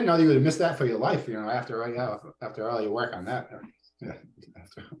 I didn't know you would miss that for your life, you know, after all your work on that. Yeah.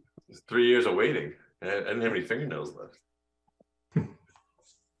 It's 3 years of waiting. I didn't have any fingernails left.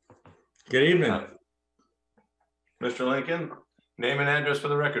 Good evening. Mr. Lincoln, name and address for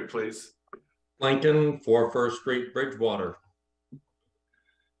the record, please. Lincoln, 4 First Street, Bridgewater.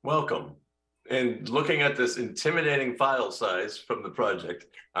 Welcome. And looking at this intimidating file size from the project,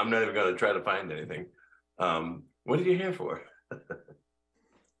 I'm not even gonna try to find anything. What are you here for?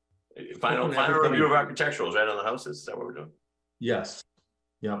 Final review of architecturals, right, on the houses, is that what we're doing? Yes.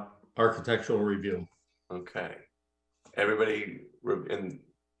 Yeah, architectural review. Okay. Everybody in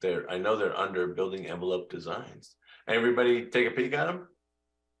there, I know they're under building envelope designs. Everybody take a peek at them?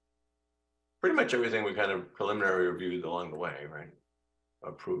 Pretty much everything we kind of preliminary reviewed along the way, right?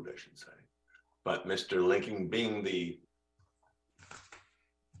 Approved, I should say. But Mr. Lincoln, being the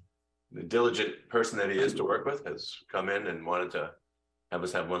diligent person that he is to work with, has come in and wanted to have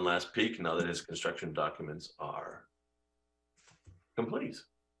us have one last peek now that his construction documents are complete.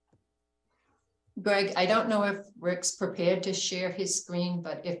 Greg, I don't know if Rick's prepared to share his screen,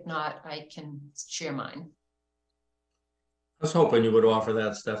 but if not, I can share mine. I was hoping you would offer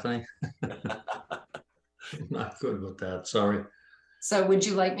that, Stephanie. Not good with that, sorry. So would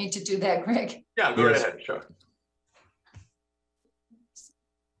you like me to do that, Greg? Yeah, go right ahead, sure.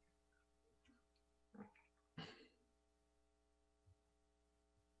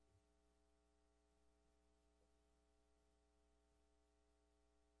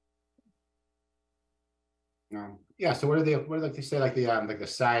 Yeah, so what do they say, like the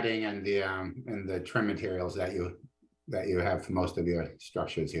siding and the trim materials that you have for most of your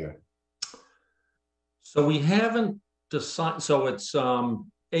structures here? So we haven't decided, so it's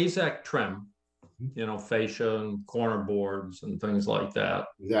AZEK trim, you know, fascia and corner boards and things like that.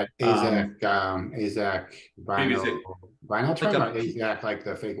 Is that AZEK vinyl trim or AZEK like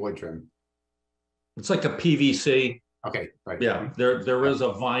the fake wood trim? It's like a PVC. Okay, right. Yeah, there is a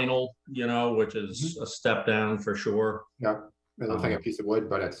vinyl, you know, which is a step down for sure. Yep, it looks like a piece of wood,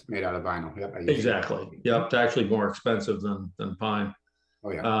 but it's made out of vinyl. Yep, exactly. Yep, it's actually more expensive than pine.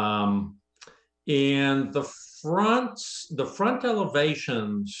 Oh yeah. And the front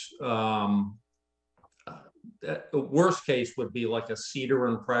elevations, worst case would be like a cedar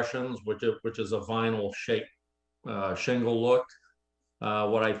impressions, which is a vinyl shape shingle look.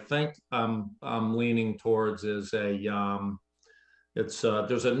 What I think I'm leaning towards is there's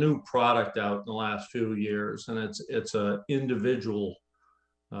a new product out in the last few years, and it's a individual,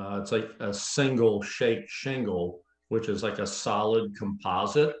 it's like a single shake shingle, which is like a solid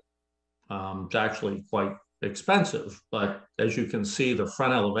composite. It's actually quite expensive, but as you can see, the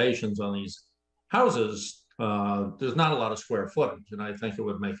front elevations on these houses, there's not a lot of square footage, and I think it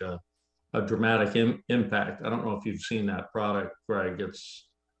would make a dramatic impact. I don't know if you've seen that product, Greg. It's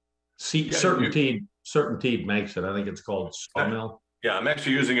Certainty makes it. I think it's called Sawmill. Yeah, I'm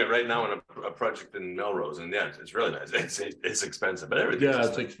actually using it right now in a project in Melrose, and yeah, it's really nice. It's expensive, but everything. Yeah,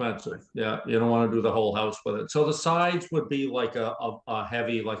 it's expensive. Yeah, you don't want to do the whole house with it. So the sides would be like a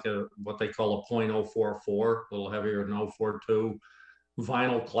heavy, like what they call a .044, a little heavier than 042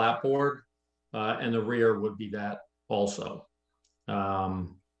 vinyl clapboard, and the rear would be that also.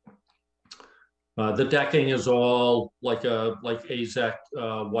 The decking is all like AZEK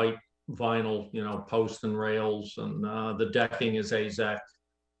white vinyl, you know, posts and rails, and the decking is AZEK,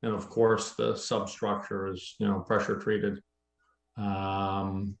 and of course the substructure is, you know, pressure treated.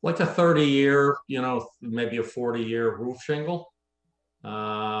 Like a 30-year, you know, maybe a 40-year roof shingle.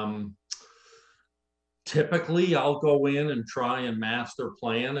 Typically, I'll go in and try and master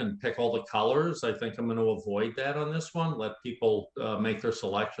plan and pick all the colors. I think I'm going to avoid that on this one. Let people make their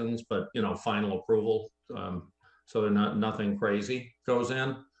selections, but, you know, final approval. So nothing crazy goes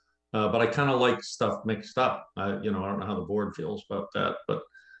in. But I kind of like stuff mixed up. You know, I don't know how the board feels about that, but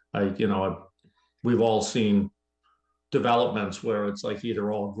we've all seen developments where it's like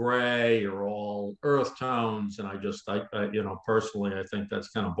either all gray or all earth tones, and I you know, personally, I think that's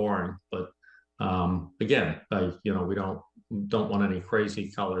kind of boring. But again, you know, we don't want any crazy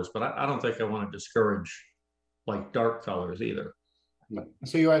colors, but I don't think I want to discourage like dark colors either.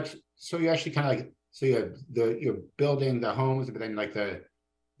 So you actually kind of like, so you're building the homes, but then like the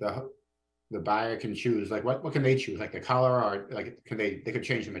buyer can choose, like what can they choose, like the color, or like they could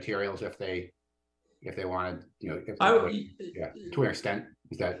change the materials if they wanted, you know, to an extent.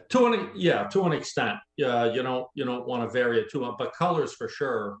 Is that to an extent? Yeah, you don't want to vary it too much, but colors for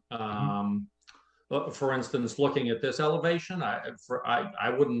sure. For instance, looking at this elevation, I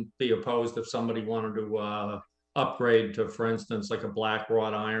wouldn't be opposed if somebody wanted to upgrade to, for instance, like a black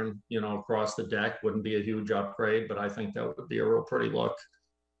wrought iron, you know, across the deck. Wouldn't be a huge upgrade, but I think that would be a real pretty look.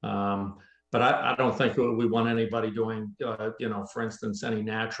 But I don't think we want anybody doing, you know, for instance, any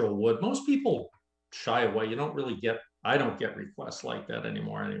natural wood. Most people shy away. I don't get requests like that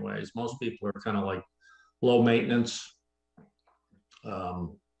anymore anyways. Most people are kind of like low maintenance.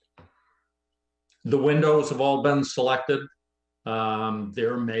 The windows have all been selected.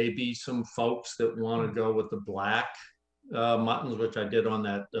 There may be some folks that want to go with the black muttons, which I did on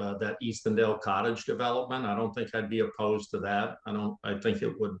that Eastendale Cottage development. I don't think I'd be opposed to that. I think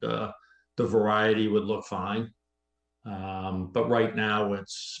it would, the variety would look fine. But right now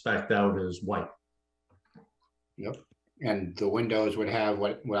it's spec'd out as white. Yep. And the windows would have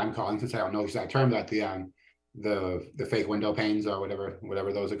what I'm calling, since I don't know the exact term, that the fake window panes or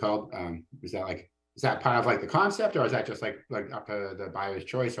whatever those are called. Is that part of like the concept, or is that just like up to the buyer's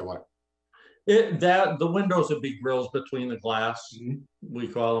choice, or what? The windows would be grills between the glass, we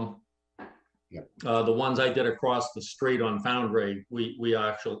call them. Yep. The ones I did across the street on Foundry, we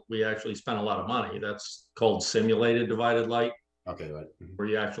actually spent a lot of money. That's called simulated divided light. Okay, right. Where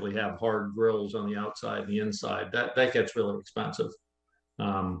you actually have hard grills on the outside and the inside. That gets really expensive.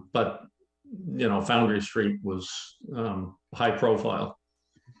 But you know, Foundry Street was high profile.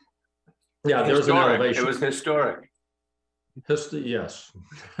 Yeah, there's an elevation. It was historic. Yes.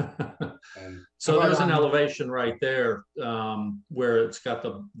 So there's an elevation right there where it's got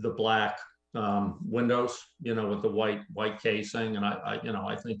the black windows, you know, with the white casing, and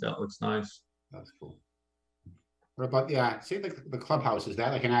I think that looks nice. That's cool. What about see the clubhouse? Is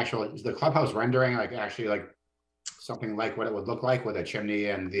that like is the clubhouse rendering like actually like something like what it would look like with a chimney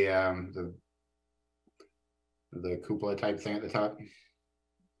and the cupola type thing at the top?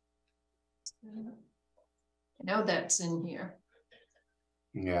 I know that's in here.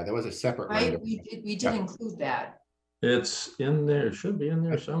 Yeah, there was a separate Right, rendering. we did include that. It's in there. It should be in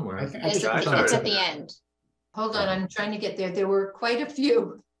there somewhere. It's at the end. Hold on, I'm trying to get there. There were quite a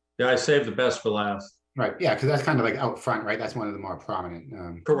few. Yeah, I saved the best for last. Right, yeah, because that's kind of like out front, right? That's one of the more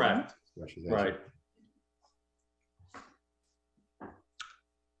prominent. Correct. Right.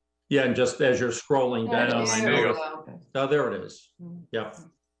 Yeah, and just as you're scrolling down, oh, there it is. Yep.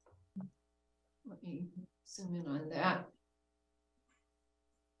 Let me zoom in on that.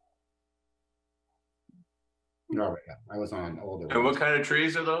 No, yeah, I was on older. And what kind of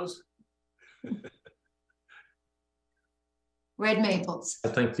trees are those? Red maples. I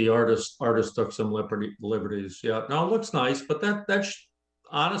think the artist took some liberties. Yeah, no, it looks nice, but that's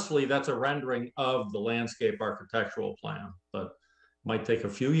honestly, that's a rendering of the landscape architectural plan, but might take a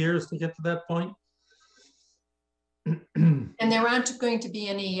few years to get to that point. And there aren't going to be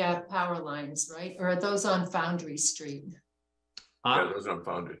any power lines, right? Or are those on Foundry Street? Yeah, those are on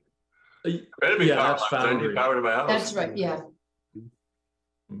Foundry. Better be that's Foundry. Power to my house. That's right, yeah.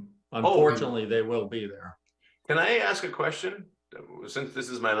 Unfortunately, they will be there. Can I ask a question? Since this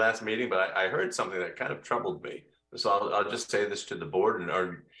is my last meeting, but I heard something that kind of troubled me. So I'll just say this to the board, and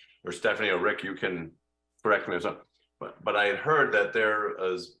or Stephanie or Rick, you can correct me or something. But I had heard that there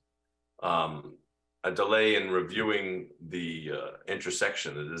is a delay in reviewing the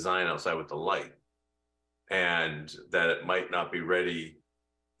intersection, the design outside with the light, and that it might not be ready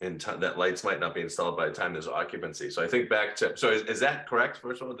in time. That lights might not be installed by the time there's occupancy. So I think back to, so is that correct?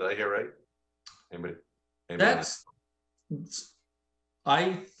 First of all, did I hear right? Anybody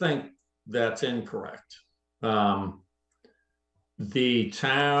I think that's incorrect. The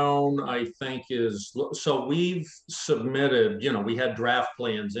town, I think, so we've submitted, you know, we had draft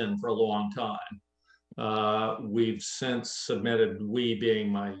plans in for a long time. We've since submitted, we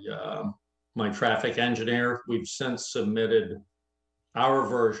being my traffic engineer, we've since submitted our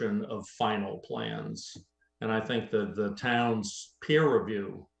version of final plans. And I think that the town's peer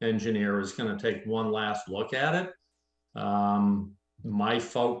review engineer is going to take one last look at it. My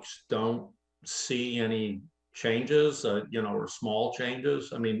folks don't see any changes, you know, or small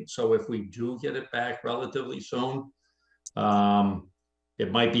changes. I mean, so if we do get it back relatively soon,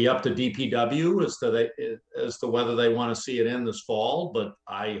 it might be up to DPW as to whether they want to see it in this fall, but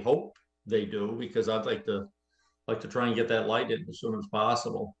I hope they do, because I'd like to try and get that light in as soon as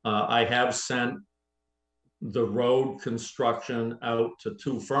possible. I have sent the road construction out to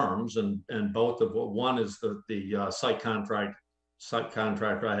two firms, and both of one is the site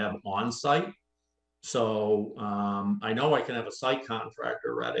contractor I have on site. So I know I can have a site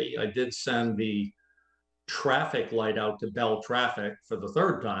contractor ready. I did send the traffic light out to Bell Traffic for the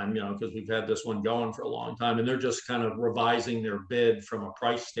third time, you know, because we've had this one going for a long time, and they're just kind of revising their bid from a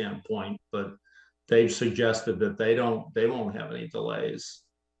price standpoint, but they've suggested that they won't have any delays.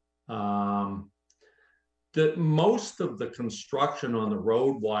 That most of the construction on the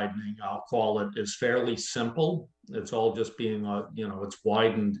road widening, I'll call it, is fairly simple. It's all just being, you know, it's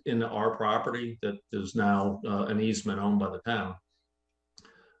widened into our property that is now an easement owned by the town.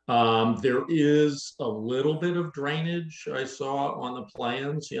 There is a little bit of drainage I saw on the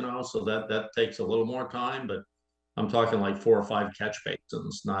plans, you know, so that takes a little more time, but I'm talking like 4 or 5 catch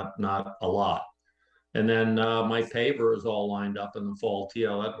basins, not a lot. And then my paver is all lined up in the fall,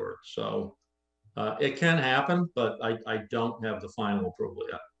 TL Edwards. So it can happen, but I don't have the final approval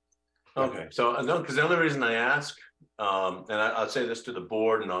yet. Okay, so because the only reason I ask, and I'll say this to the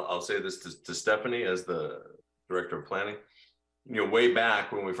board, and I'll say this to Stephanie as the director of planning. You know, way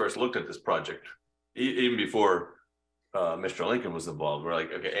back when we first looked at this project, even before Mr. Lincoln was involved, we're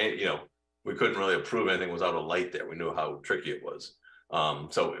like, okay, you know, we couldn't really approve anything without a light there. We knew how tricky it was.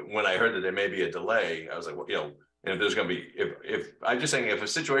 So when I heard that there may be a delay, I was like, well, you know, and if there's going to be, if I'm just saying, if a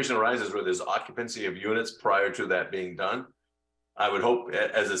situation arises where there's occupancy of units prior to that being done, I would hope,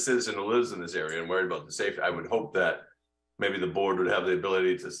 as a citizen who lives in this area and worried about the safety, I would hope that maybe the board would have the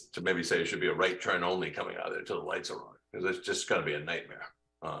ability to maybe say it should be a right turn only coming out of there until the lights are on, because it's just going to be a nightmare.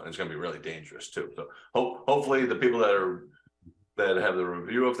 It's going to be really dangerous too. So hopefully the people that have the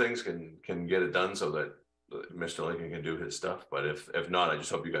review of things can get it done so that Mr. Lincoln can do his stuff. But if not, I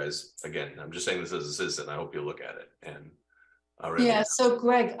just hope you guys, again, I'm just saying this as a citizen, I hope you look at it and. Yeah. So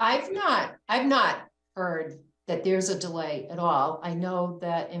Greg, I've not heard that there's a delay at all. I know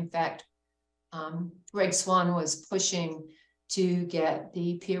that in fact, Greg Swan was pushing to get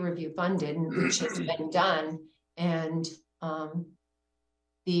the peer review funded, which has been done. And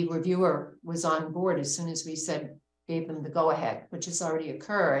the reviewer was on board as soon as we gave them the go ahead, which has already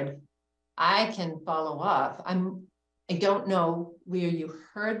occurred. I can follow up. I don't know where you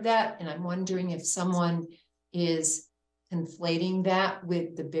heard that. And I'm wondering if someone is conflating that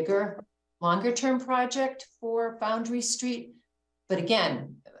with the bigger, longer term project for Foundry Street. But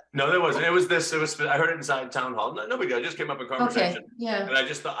again, no, there wasn't. It was I heard it inside town hall. No big deal. It just came up in conversation. Okay, yeah. And I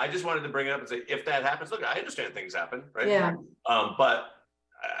just wanted to bring it up and say, if that happens, look, I understand things happen, right? Yeah. But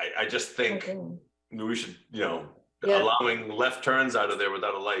I just think we should, you know, allowing left turns out of there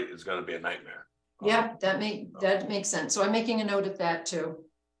without a light is going to be a nightmare. Yeah, that makes sense. So I'm making a note of that too.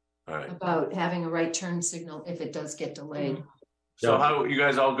 All right. About having a right turn signal if it does get delayed. So how, you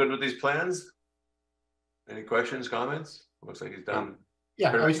guys all good with these plans? Any questions, comments? Looks like he's done.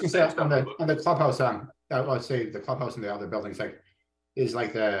 Yeah, I was gonna say on the clubhouse, let's say the clubhouse and the other buildings, like, is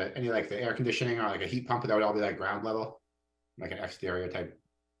like any like the air conditioning or like a heat pump that would all be like ground level, like an exterior type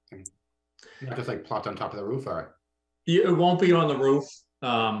thing, not just like plopped on top of the roof, or? It won't be on the roof.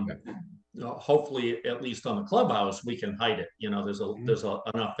 Hopefully, at least on the clubhouse, we can hide it. You know, there's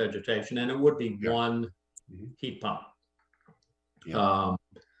enough vegetation, and it would be one heat pump.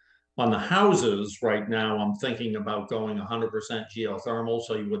 On the houses right now, I'm thinking about going 100% geothermal,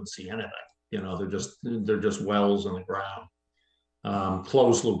 so you wouldn't see anything. You know, they're just wells in the ground,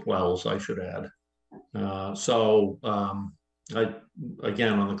 closed loop wells, I should add.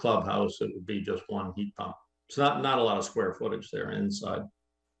 Again, on the clubhouse, it would be just one heat pump. It's not a lot of square footage there inside.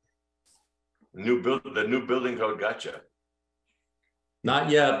 The new building code gotcha. Not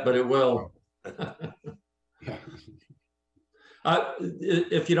yet, but it will.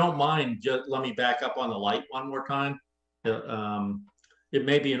 If you don't mind, just let me back up on the light one more time. It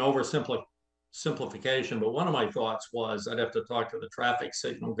may be an oversimplification, but one of my thoughts was I'd have to talk to the traffic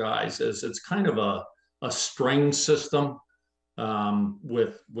signal guys. Is it's kind of a string system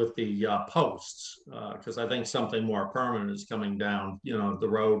with the posts, because I think something more permanent is coming down, you know, the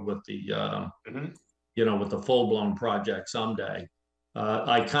road with the you know, with the full-blown project someday.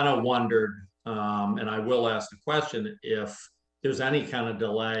 I kind of wondered, and I will ask the question, if there's any kind of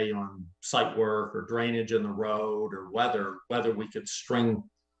delay on site work or drainage in the road or whether we could string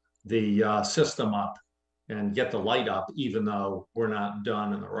the system up and get the light up, even though we're not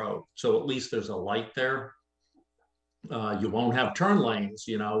done in the road. So at least there's a light there. You won't have turn lanes,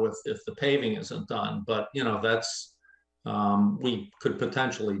 you know, if the paving isn't done, but you know, that's, we could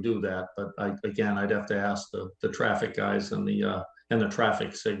potentially do that. But again, I'd have to ask the traffic guys and the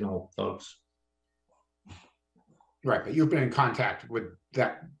traffic signal folks. Right, but you've been in contact with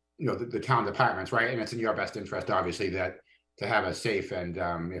that, you know, the town departments, right? And it's in your best interest, obviously, that to have a safe and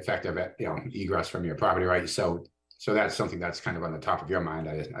effective, you know, egress from your property, right? So that's something that's kind of on the top of your mind,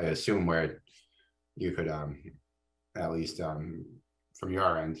 I assume, where you could at least from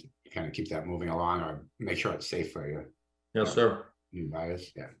your end kind of keep that moving along or make sure it's safe for you. Yes, sir. New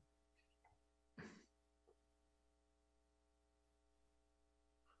buyers, yeah.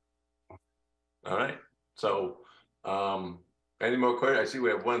 All right. So any more questions? I see we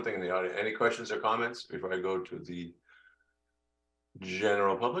have one thing in the audience. Any questions or comments before I go to the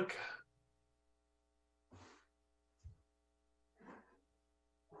general public?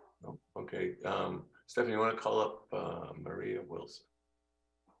 No. Okay. Stephanie, you want to call up Maria Wilson,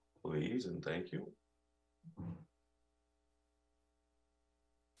 please, and thank you.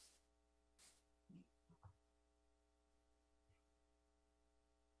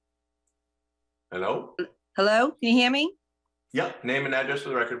 Hello? Hello, can you hear me? Yep, name and address for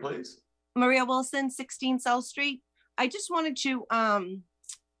the record, please. Maria Wilson, 16 South Street. I just wanted to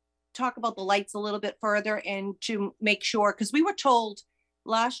talk about the lights a little bit further and to make sure, because we were told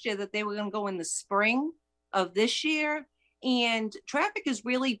last year that they were going to go in the spring of this year, and traffic is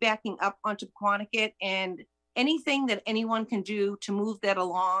really backing up onto Quanticket, and anything that anyone can do to move that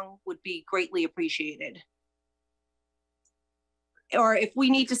along would be greatly appreciated. Or if we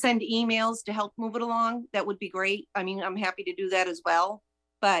need to send emails to help move it along, that would be great. I mean, I'm happy to do that as well,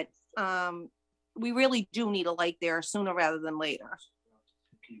 but we really do need a light there sooner rather than later.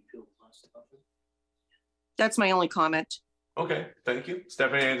 That's my only comment. Okay, thank you.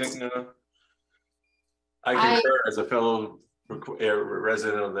 Stephanie, anything? I concur as a fellow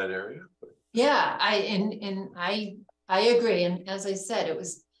resident of that area. Yeah, I agree. And as I said,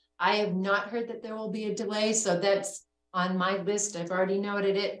 I have not heard that there will be a delay. So that's on my list. I've already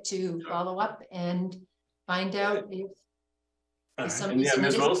noted it to follow up and find out if and yeah,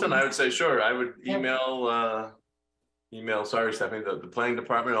 Ms. Wilson, I would say, sure. I would email, sorry, Stephanie, the planning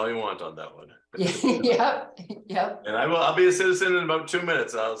department, all you want on that one. Yep. And I'll be a citizen in about 2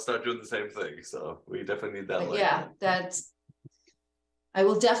 minutes. I'll start doing the same thing. So we definitely need that. Yeah, I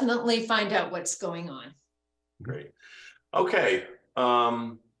will definitely find out what's going on. Great. Okay.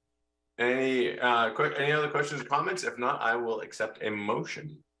 Any other questions or comments? If not, I will accept a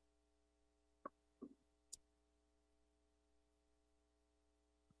motion.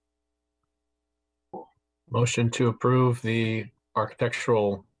 Motion to approve the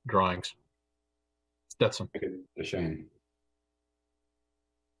architectural drawings. Stetson. Shane.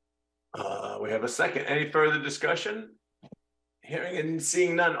 We have a second. Any further discussion? Hearing and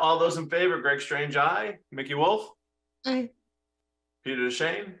seeing none. All those in favor, Greg Strange, aye. Mickey Wolf? Aye. Peter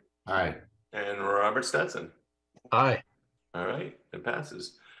Shane? Aye. And Robert Stetson? Aye. All right, it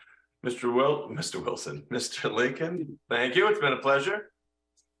passes. Mr. Wilson, Mr. Lincoln, thank you. It's been a pleasure.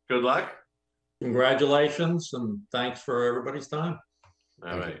 Good luck. Congratulations and thanks for everybody's time.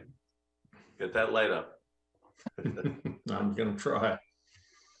 All right. Get that light up. I'm gonna try.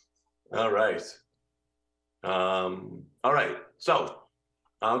 All right. All right, so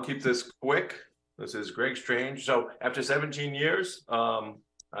I'll keep this quick. This is Greg Strange. So after 17 years,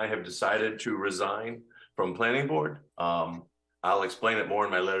 I have decided to resign from planning board. I'll explain it more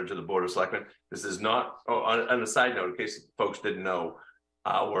in my letter to the Board of Selectmen. This is not, on a side note, in case folks didn't know,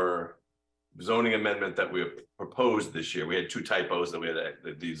 our zoning amendment that we proposed this year, we had 2 typos that we had,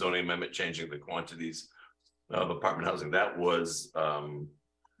 the zoning amendment changing the quantities of apartment housing. That was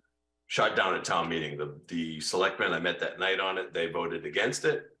shot down at town meeting. The selectmen, I met that night on it, they voted against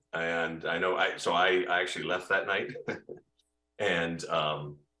it. And I know, so I actually left that night. And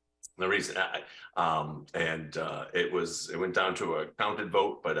the reason it went down to a counted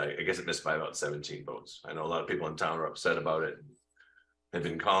vote, but I guess it missed by about 17 votes. I know a lot of people in town are upset about it. They've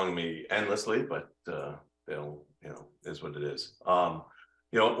been calling me endlessly, but they'll, is what it is. So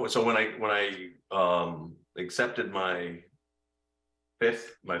when I accepted my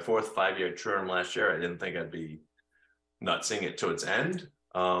 4th 5-year term last year, I didn't think I'd be not seeing it to its end.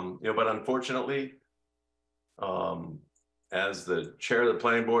 But unfortunately, as the chair of the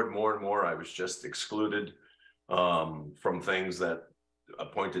planning board, more and more I was just excluded from things that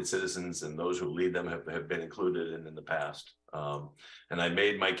appointed citizens and those who lead them have been included in the past. And I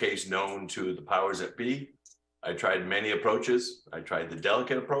made my case known to the powers that be. I tried many approaches. I tried the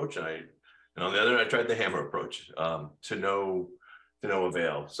delicate approach, and on the other, I tried the hammer approach to no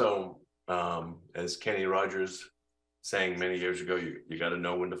avail. So as Kenny Rogers saying many years ago, you got to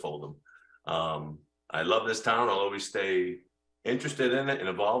know when to fold them. I love this town. I'll always stay interested in it and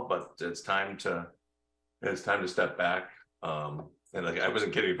involved, but it's time to step back. And like, I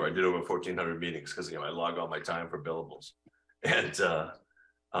wasn't kidding before. I did over 1,400 meetings because I log all my time for billables, and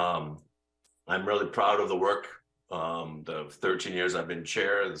I'm really proud of the work. The 13 years I've been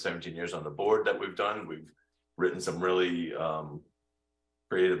chair, the 17 years on the board that we've done. We've written some really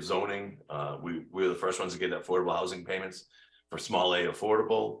creative zoning. We were the first ones to get affordable housing payments for small A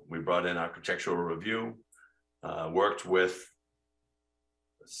affordable. We brought in architectural review, worked with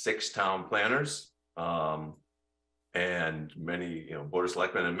 6 town planners, and many, Board of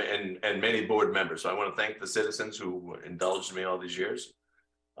Selectmen and many board members. So I want to thank the citizens who indulged me all these years.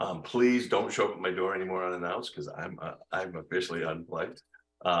 Please don't show up at my door anymore unannounced, because I'm officially unplugged.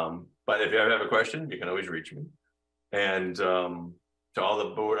 But if you ever have a question, you can always reach me. And to all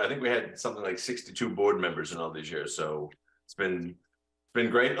the board, I think we had something like 62 board members in all these years. So it's been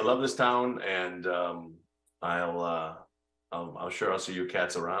great. I love this town, and I'll sure I'll see you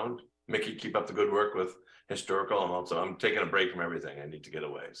cats around. Mickey, keep up the good work with historical. I'm taking a break from everything. I need to get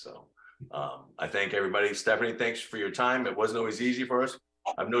away. So I thank everybody. Stephanie, thanks for your time. It wasn't always easy for us.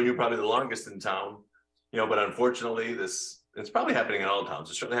 I've known you probably the longest in town, but unfortunately it's probably happening in all towns.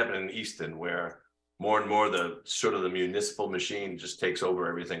 It's certainly happening in Easton, where more and more the municipal machine just takes over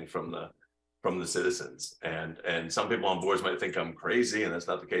everything from the citizens. And some people on boards might think I'm crazy, and that's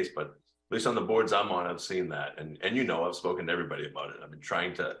not the case, but at least on the boards I'm on, I've seen that. And I've spoken to everybody about it. I've been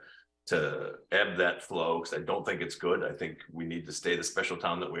trying to ebb that flow, because I don't think it's good. I think we need to stay the special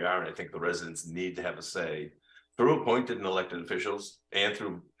town that we are. And I think the residents need to have a say through appointed and elected officials and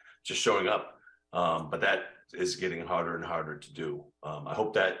through just showing up. But that is getting harder and harder to do. I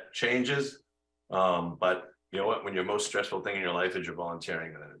hope that changes. But you know what, when your most stressful thing in your life is your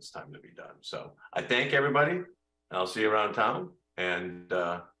volunteering, then it's time to be done. So I thank everybody, and I'll see you around town. And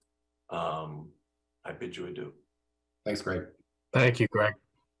I bid you adieu. Thanks, Greg. Thank you, Greg.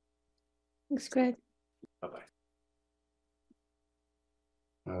 Thanks, Greg. Bye-bye.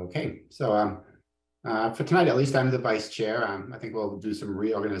 Okay, so for tonight, at least I'm the vice chair. I think we'll do some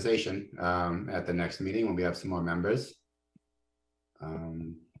reorganization at the next meeting when we have some more members.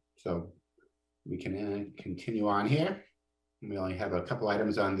 So we can continue on here. We only have a couple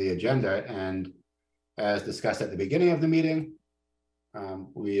items on the agenda, and as discussed at the beginning of the meeting,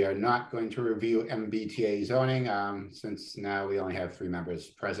 we are not going to review MBTA zoning since now we only have 3 members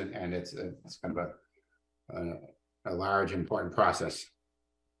present, and it's kind of a large, important process.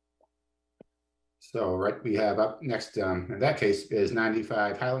 So we have up next, in that case, is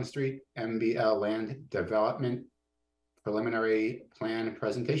 95 Highland Street, MBL Land Development Preliminary Plan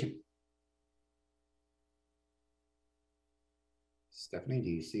Presentation. Stephanie, do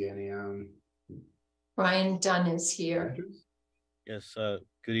you see any? Brian Dunn is here. Yes,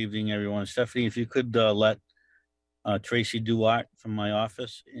 good evening, everyone. Stephanie, if you could let Tracy Duart from my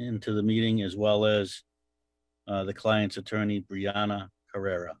office into the meeting, as well as the client's attorney, Brianna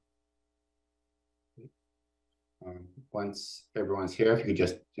Carrera. Once everyone's here, if you could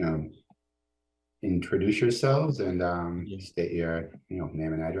just introduce yourselves and state your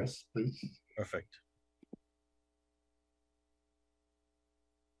name and address, please. Perfect.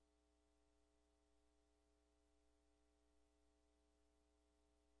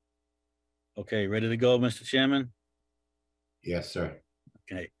 Okay, ready to go, Mr. Chairman? Yes, sir.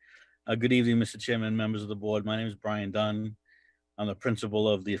 Okay. Good evening, Mr. Chairman, members of the board. My name is Brian Dunn. I'm the principal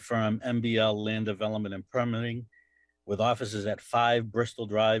of the firm MBL Land Development and Permitting, with offices at 5 Bristol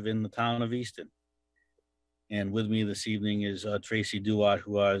Drive in the town of Easton. And with me this evening is Tracy Duart,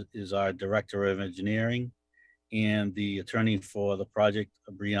 who is our Director of Engineering, and the attorney for the project,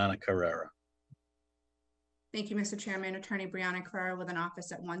 Brianna Carrera. Thank you, Mr. Chairman. Attorney Brianna Carrera with an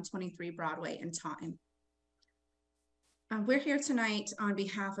office at 123 Broadway in Taunton. We're here tonight on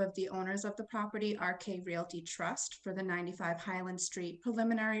behalf of the owners of the property, RK Realty Trust, for the 95 Highland Street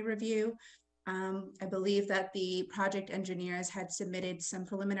preliminary review. I believe that the project engineers had submitted some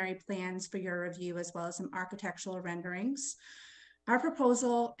preliminary plans for your review, as well as some architectural renderings. Our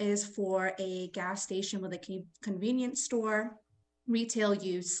proposal is for a gas station with a convenience store, retail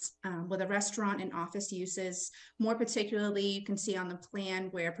use with a restaurant and office uses. More particularly, you can see on the plan,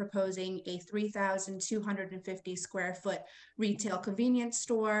 we're proposing a 3,250 square foot retail convenience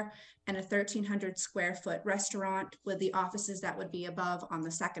store and a 1,300 square foot restaurant, with the offices that would be above on the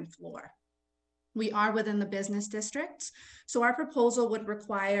 2nd floor. We are within the business district, so our proposal would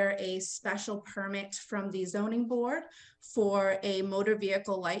require a special permit from the zoning board for a motor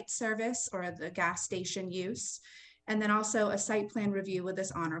vehicle light service or the gas station use, and then also a site plan review with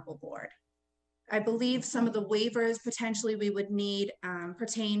this honorable board. I believe some of the waivers potentially we would need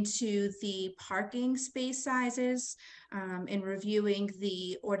pertain to the parking space sizes in reviewing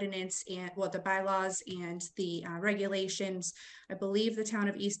the ordinance and the bylaws and the regulations. I believe the town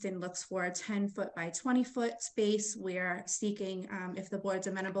of Easton looks for a 10-foot by 20-foot space. We're seeking, if the board's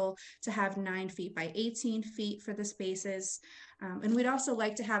amenable, to have 9 feet by 18 feet for the spaces. And we'd also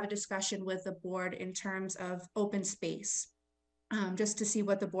like to have a discussion with the board in terms of open space. Just to see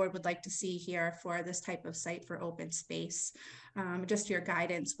what the board would like to see here for this type of site for open space, just your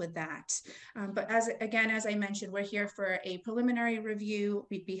guidance with that. But as I mentioned, we're here for a preliminary review.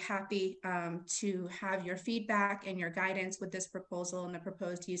 We'd be happy to have your feedback and your guidance with this proposal and the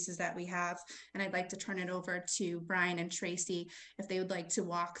proposed uses that we have. And I'd like to turn it over to Brian and Tracy if they would like to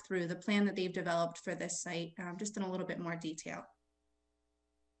walk through the plan that they've developed for this site, just in a little bit more detail.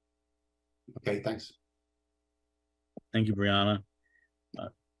 Okay, thanks. Thank you, Brianna.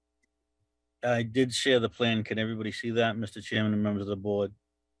 I did share the plan. Can everybody see that, Mr. Chairman and members of the board?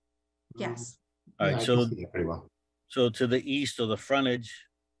 Yes. All right, Yeah, I so can see that pretty well. So to the east of the frontage,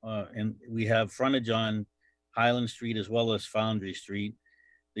 and we have frontage on Highland Street as well as Foundry Street.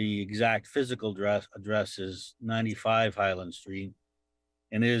 The exact physical address is 95 Highland Street,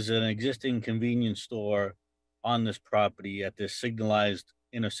 and is an existing convenience store on this property at this signalized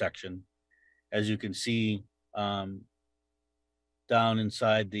intersection. As you can see, down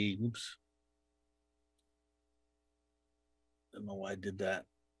inside the, oops. Don't know why I did that.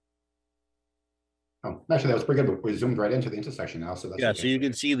 Oh, actually, that was pretty good, but we zoomed right into the intersection now, so that's. Yeah, okay. so you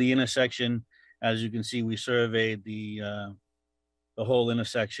can see the intersection. As you can see, we surveyed the whole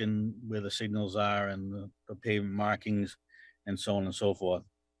intersection where the signals are and the pavement markings and so on and so forth.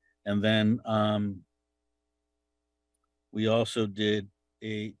 And then we also did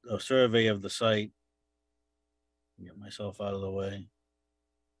a survey of the site. Get myself out of the way.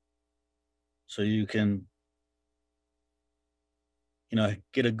 So you can,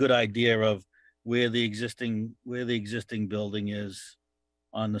 get a good idea of where the existing building is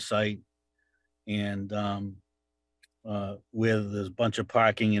on the site, and where there's a bunch of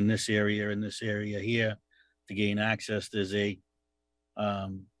parking in this area here to gain access. There's a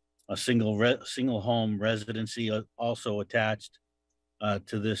single home residency also attached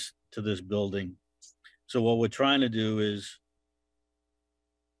to this building. So what we're trying to do is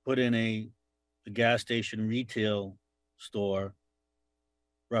put in a gas station retail store,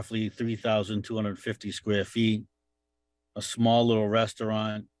 roughly 3,250 square feet, a small little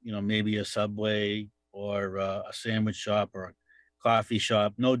restaurant, maybe a Subway or a sandwich shop or a coffee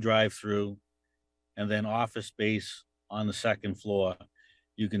shop, no drive-through, and then office space on the second floor.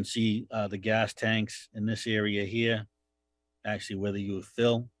 You can see the gas tanks in this area here, actually whether you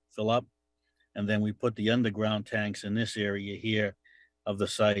fill up, and then we put the underground tanks in this area here of the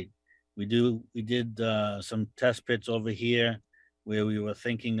site. We did some test pits over here where we were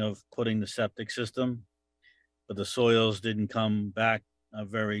thinking of putting the septic system, but the soils didn't come back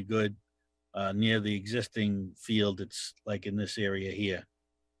very good near the existing field. It's like in this area here.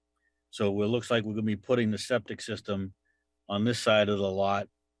 So it looks like we're gonna be putting the septic system on this side of the lot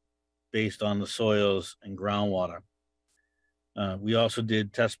based on the soils and groundwater. We also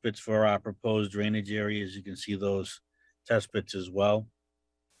did test pits for our proposed drainage areas. You can see those test pits as well.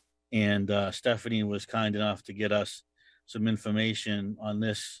 And Stephanie was kind enough to get us some information on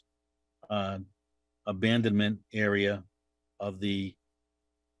this abandonment area of the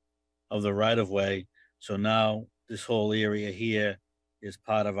right-of-way. So now this whole area here is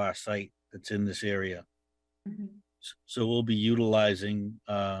part of our site that's in this area. Mhm. So we'll be utilizing,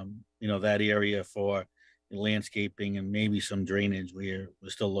 that area for landscaping and maybe some drainage. We're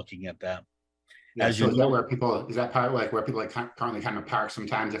still looking at that. Yeah, As so you is that know, where people, is that part like where people like currently kind of park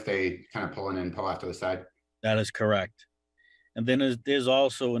sometimes if they kind of pull in and pull off to the side? that is correct. And then there's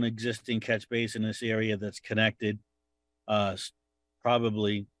also an existing catch basin in this area that's connected,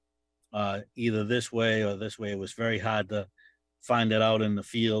 probably either this way or this way. It was very hard to find it out in the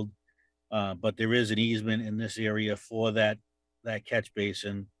field, but there is an easement in this area for that catch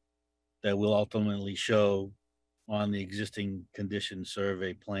basin that will ultimately show on the existing condition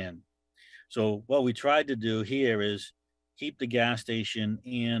survey plan. So what we tried to do here is keep the gas station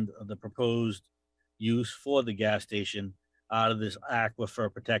and the proposed use for the gas station out of this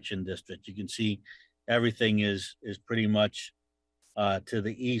aquifer protection district. You can see everything is pretty much to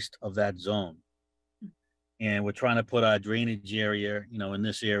the east of that zone. And we're trying to put our drainage area, in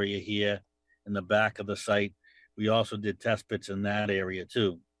this area here in the back of the site. We also did test pits in that area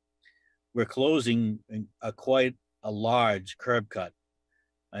too. We're closing quite a large curb cut.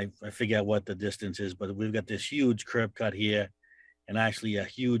 I forget what the distance is, but we've got this huge curb cut here, and actually a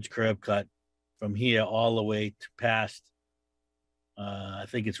huge curb cut from here all the way to past. I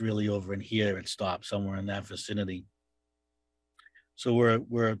think it's really over in here. It stops somewhere in that vicinity. So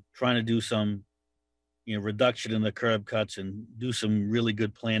we're trying to do some, reduction in the curb cuts and do some really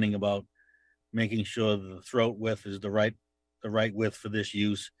good planning about making sure the throat width is the right width for this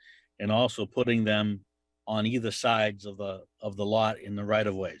use, and also putting them on either sides of the lot in the right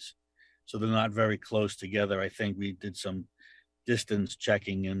of ways, so they're not very close together. I think we did some distance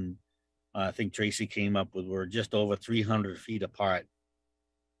checking, and I think Tracy came up with we're just over 300 feet apart,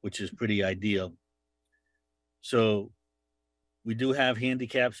 which is pretty ideal. So we do have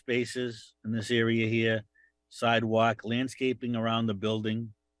handicap spaces in this area here, sidewalk, landscaping around the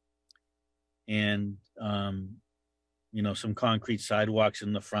building, and some concrete sidewalks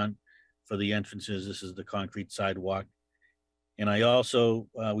in the front for the entrances. This is the concrete sidewalk. And we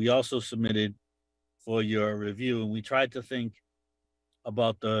also submitted for your review, and we tried to think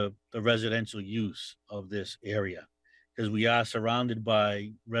about the residential use of this area, because we are surrounded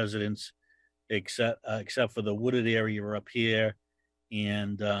by residents, except for the wooded area up here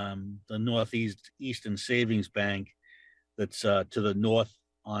and the eastern savings bank that's to the north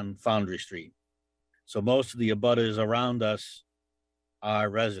on Foundry Street. So most of the abutters around us are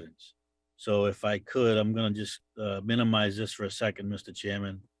residents. So if I could, I'm gonna just minimize this for a second, Mr.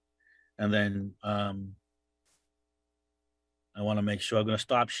 Chairman. And then I want to make sure, I'm gonna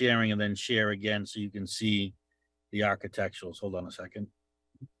stop sharing and then share again so you can see the architecturals. Hold on a second.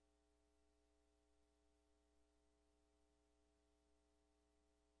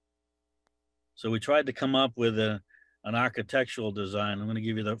 So we tried to come up with an architectural design. I'm gonna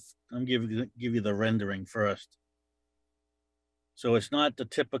give you the rendering first. So it's not the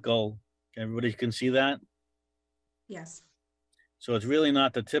typical, everybody can see that? Yes. So it's really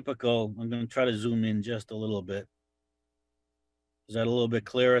not the typical, I'm gonna try to zoom in just a little bit. Is that a little bit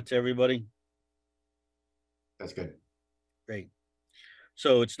clearer to everybody? That's good. Great.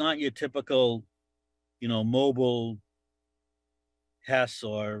 So it's not your typical, mobile Hess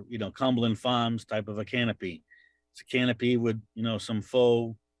or, Cumberland Farms type of a canopy. It's a canopy with, some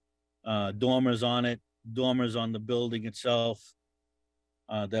faux dormers on it, dormers on the building itself.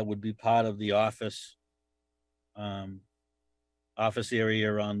 That would be part of the office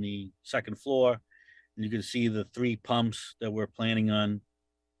area on the second floor. And you can see the 3 pumps that we're planning on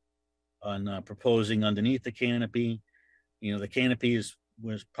proposing underneath the canopy. The canopy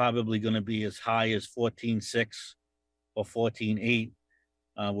was probably going to be as high as 14.6 or 14.8.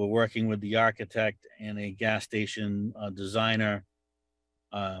 We're working with the architect and a gas station designer,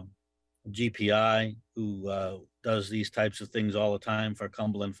 GPI, who does these types of things all the time for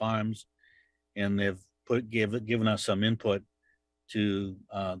Cumberland Farms, and they've given us some input to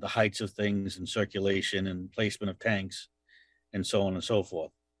the heights of things and circulation and placement of tanks and so on and so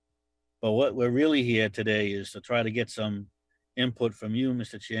forth. But what we're really here today is to try to get some input from you,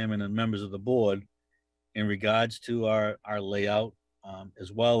 Mr. Chairman, and members of the board in regards to our layout,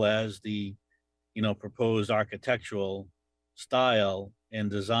 as well as the, proposed architectural style and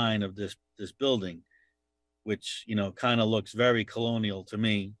design of this building, which, kind of looks very colonial to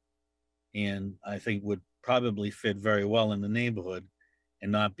me, and I think would probably fit very well in the neighborhood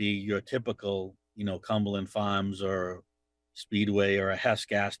and not be your typical, Cumberland Farms or Speedway or a Hess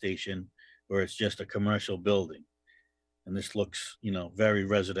gas station where it's just a commercial building. And this looks, very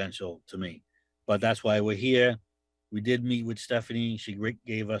residential to me. But that's why we're here. We did meet with Stephanie. She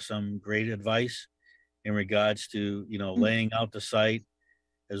gave us some great advice in regards to, laying out the site,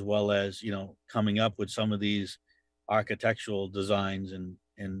 as well as, coming up with some of these architectural designs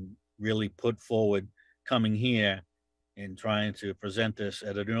and really put forward coming here and trying to present this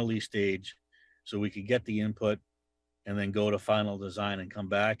at an early stage so we could get the input and then go to final design and come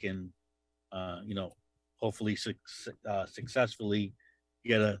back and, hopefully successfully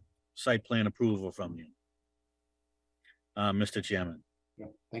get a site plan approval from you, Mr. Chairman. Yeah,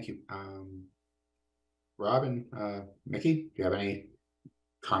 thank you. Rob and Mickey, do you have any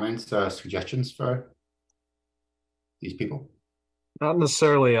comments, suggestions for these people? Not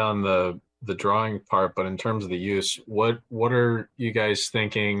necessarily on the drawing part, but in terms of the use, what are you guys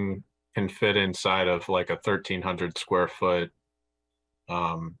thinking can fit inside of like a 1,300 square foot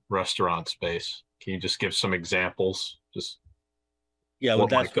restaurant space? Can you just give some examples? Yeah, well,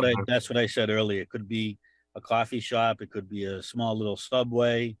 that's what I said earlier. It could be a coffee shop. It could be a small little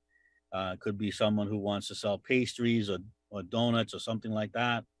Subway. It could be someone who wants to sell pastries or donuts or something like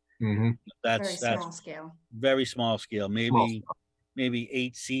that. Mm-hmm. That's small scale. Very small scale. Maybe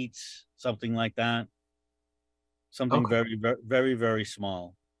 8 seats, something like that. Something very, very, very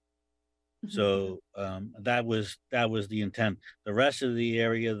small. So that was the intent. The rest of the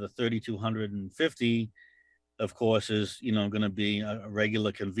area, the 3,250, of course, is going to be a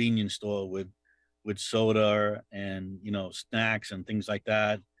regular convenience store with soda and snacks and things like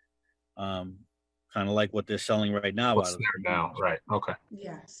that. Kind of like what they're selling right now. What's there now, right? Okay.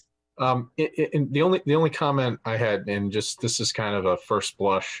 Yes. And the only comment I had, and just this is kind of a first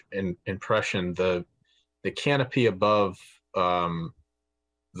blush impression, the canopy above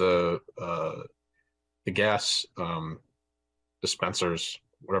the gas dispensers,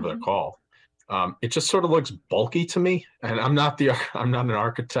 whatever they're called, it just sort of looks bulky to me. And I'm not an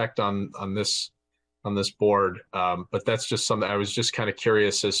architect on this board, but that's just something I was just kind of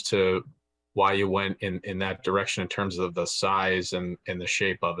curious as to why you went in that direction in terms of the size and the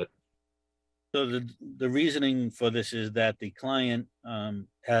shape of it. So the reasoning for this is that the client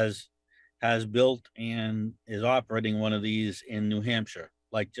has built and is operating one of these in New Hampshire,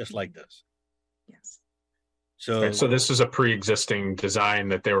 just like this. Yes. So this is a pre-existing design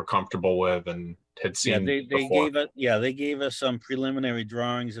that they were comfortable with and had seen. Yeah, they gave us some preliminary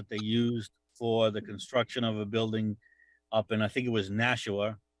drawings that they used for the construction of a building up in, I think it was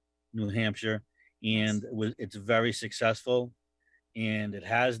Nashua, New Hampshire, and it's very successful. and it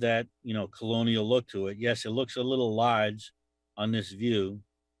has that, colonial look to it. Yes, it looks a little large on this view,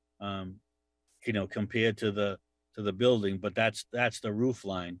 compared to the building, but that's the roof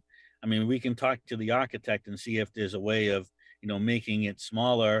line. I mean, we can talk to the architect and see if there's a way of, making it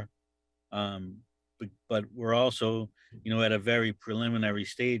smaller. But we're also, at a very preliminary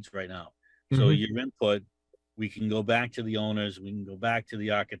stage right now. So your input, we can go back to the owners, we can go back to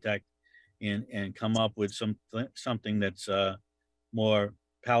the architect and come up with something that's more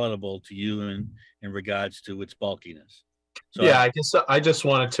palatable to you in regards to its bulkiness. So yeah, I guess I just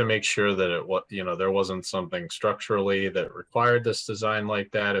wanted to make sure that there wasn't something structurally that required this design like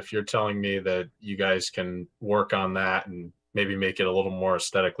that. If you're telling me that you guys can work on that and maybe make it a little more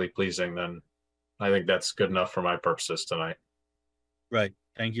aesthetically pleasing, then I think that's good enough for my purposes tonight. Right.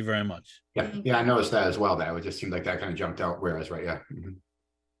 Thank you very much. Yeah, I noticed that as well. That it just seemed like that kind of jumped out. Whereas, right, yeah.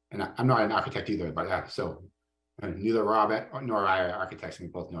 And I'm not an architect either, but yeah. So neither Rob nor I are architects, and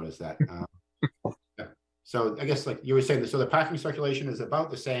we both noticed that. Yeah. So I guess, like you were saying, so the parking circulation is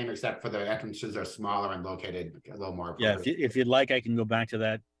about the same, except for the entrances are smaller and located a little more. Yeah, if you'd like, I can go back to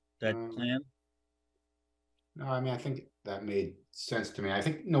that plan. No, I mean, I think that made sense to me. I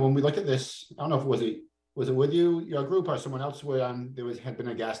think, when we looked at this, I don't know if was it with you, your group, or someone else where had been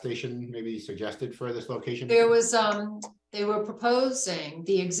a gas station maybe suggested for this location? There was, they were proposing,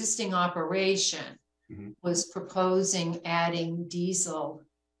 the existing operation was proposing adding diesel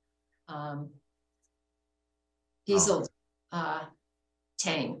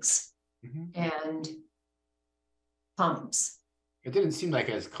tanks and pumps. It didn't seem like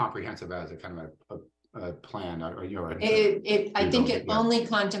as comprehensive as a kind of a plan, or I think it only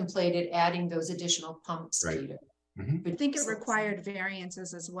contemplated adding those additional pumps. Right. Peter. I think it required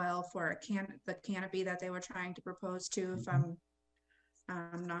variances as well for the canopy that they were trying to propose to, if I'm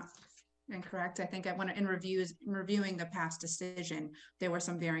not incorrect. I think in reviewing the past decision, there were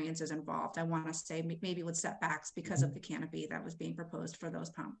some variances involved. I want to say maybe with setbacks because of the canopy that was being proposed for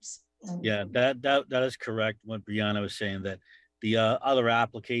those pumps. Yeah, that is correct. What Brianna was saying, that the other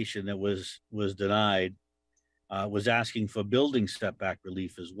application that was denied was asking for building setback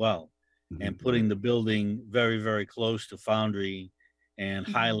relief as well, and putting the building very, very close to Foundry and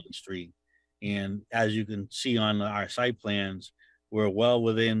Highland Street. And as you can see on our site plans, we're well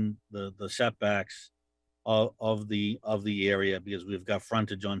within the setbacks of the area, because we've got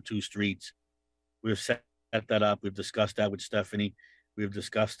frontage on 2 streets. We've set that up. We've discussed that with Stephanie. We've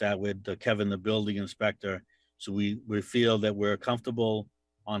discussed that with Kevin, the building inspector. So we feel that we're comfortable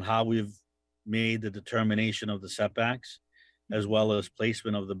on how we've made the determination of the setbacks, as well as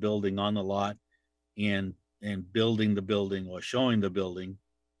placement of the building on the lot, and building the building or showing the building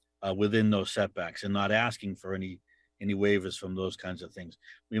within those setbacks, and not asking for any waivers from those kinds of things.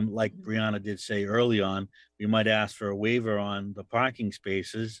 We, like Brianna did say early on, we might ask for a waiver on the parking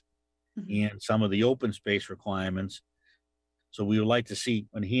spaces and some of the open space requirements. So we would like to see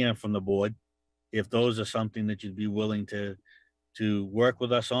and hear from the board if those are something that you'd be willing to work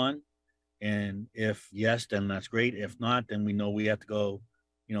with us on. And if yes, then that's great. If not, then we know we have to go,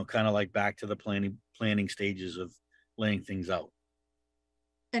 kind of like back to the planning stages of laying things out.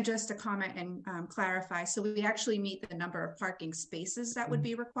 And just to comment and clarify, so we actually meet the number of parking spaces that would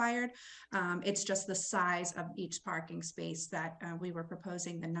be required. It's just the size of each parking space that we were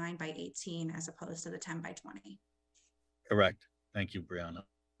proposing, the 9 by 18 as opposed to the 10 by 20. Correct. Thank you, Brianna.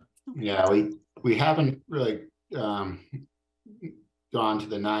 Yeah, we haven't really gone to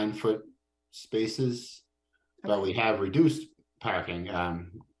the 9-foot spaces, but we have reduced parking.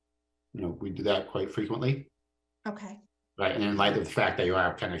 We do that quite frequently. Okay. Right, and in light of the fact that you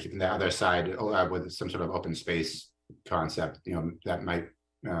are kind of keeping the other side with some sort of open space concept, that might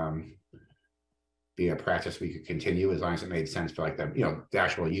be a practice we could continue, as long as it made sense for the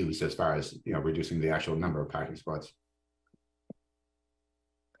actual use, as far as reducing the actual number of parking spots.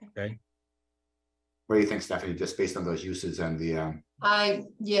 Okay. What do you think, Stephanie? Just based on those uses and the I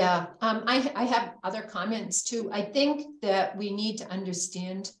have other comments too. I think that we need to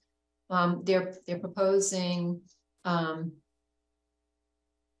understand they're proposing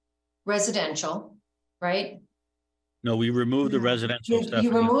residential, right? No, we removed the residential stuff.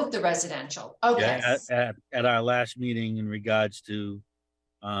 You removed the residential. Okay. Yeah, at our last meeting in regards to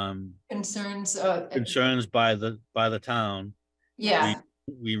concerns by the town. Yeah.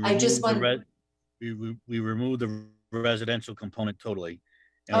 We removed the residential component totally.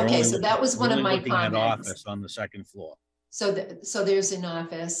 Okay, so that was one of my looking at comments. office on the second floor. So there's an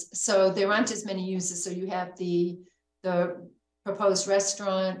office. So there aren't as many uses. So you have the proposed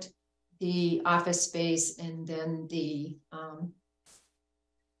restaurant, the office space, and then the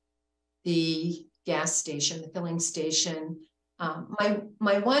gas station, the filling station.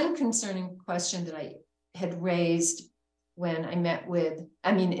 My one concerning question that I had raised when I met with,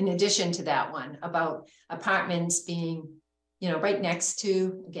 I mean, in addition to that one about apartments being, you know, right next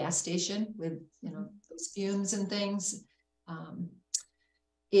to a gas station with, you know, those fumes and things.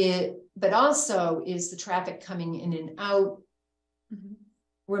 But also is the traffic coming in and out.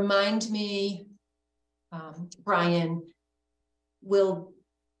 Remind me, Brian,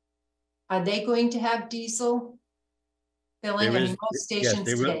 are they going to have diesel filling? I mean, most stations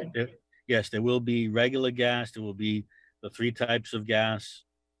today. Yes, there will be regular gas. There will be the 3 types of gas,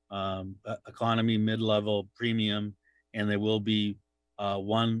 economy, mid-level, premium, and there will be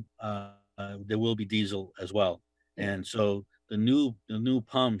there will be diesel as well. And so the new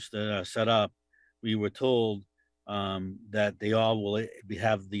pumps that are set up, we were told that they all will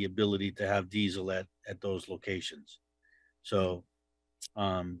have the ability to have diesel at those locations. So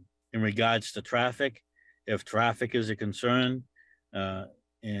in regards to traffic, if traffic is a concern,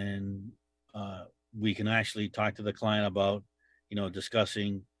 and we can actually talk to the client about, you know,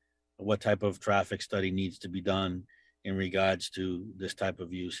 discussing what type of traffic study needs to be done in regards to this type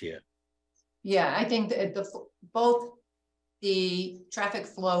of use here. Yeah, I think that both the traffic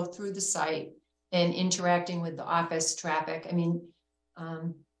flow through the site and interacting with the office traffic. I mean,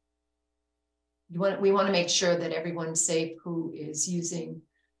 we want to make sure that everyone's safe who is using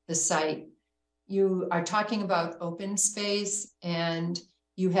the site. You are talking about open space and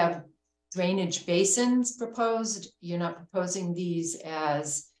you have drainage basins proposed. You're not proposing these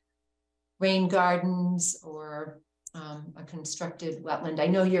as rain gardens or a constructed wetland. I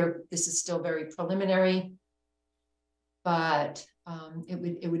know this is still very preliminary, but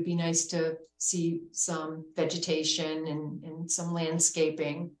it would be nice to see some vegetation and some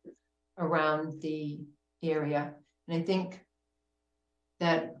landscaping around the area. And I think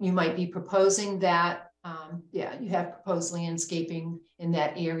that you might be proposing that. Yeah, you have proposed landscaping in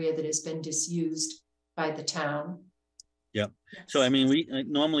that area that has been disused by the town. Yep. So, I mean, we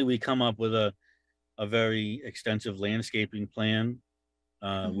normally we come up with a very extensive landscaping plan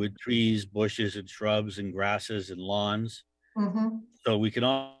with trees, bushes, and shrubs and grasses and lawns. So we can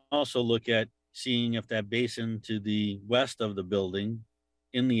also look at seeing if that basin to the west of the building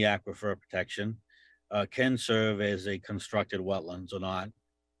in the aquifer protection can serve as a constructed wetlands or not,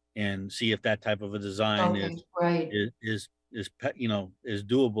 and see if that type of a design is you know, is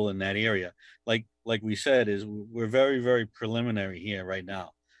doable in that area. Like we said, we're very, very preliminary here right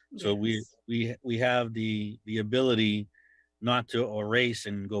now. So we have the ability not to erase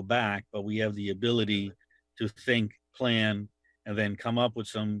and go back, but we have the ability to think, plan, and then come up with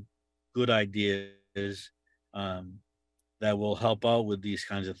some good ideas that will help out with these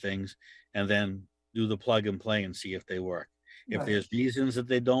kinds of things, and then do the plug and play and see if they work. If there's reasons that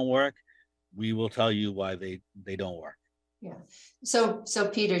they don't work, we will tell you why they don't work. Yeah. So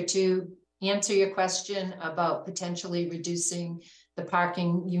Peter, to answer your question about potentially reducing the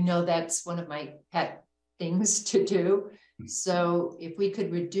parking, you know, that's one of my pet things to do. So if we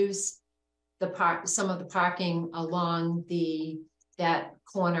could reduce some of the parking along that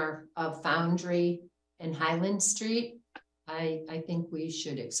corner of Foundry and Highland Street, I think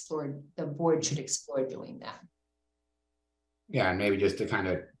the board should explore doing that. Yeah, and maybe just to kind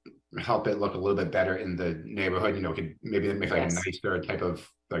of help it look a little bit better in the neighborhood, you know, could maybe make like a nicer type of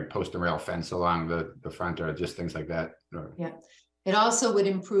like post and rail fence along the front, or just things like that. Yeah, it also would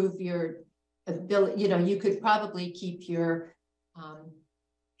improve your ability, you know, you could probably keep your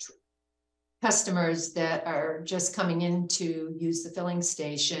customers that are just coming in to use the filling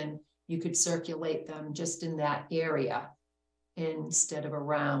station, you could circulate them just in that area instead of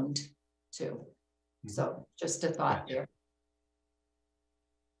around too. So just a thought there.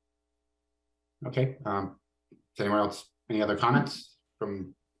 Okay. Does anyone else, any other comments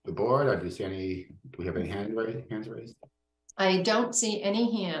from the board? Or do we have any hands raised? I don't see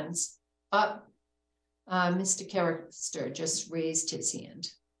any hands up. Mr. Carrister just raised his hand.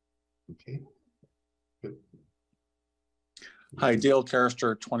 Okay. Good. Hi, Dale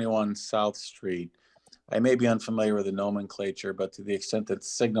Carrister, 21 South Street. I may be unfamiliar with the nomenclature, but to the extent that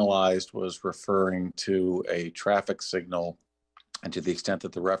signalized was referring to a traffic signal, and to the extent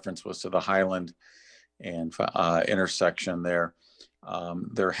that the reference was to the Highland and intersection there,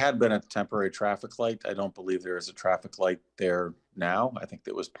 there had been a temporary traffic light. I don't believe there is a traffic light there now. I think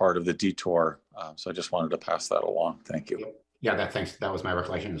that was part of the detour. So I just wanted to pass that along. Thank you. Yeah, thanks. That was my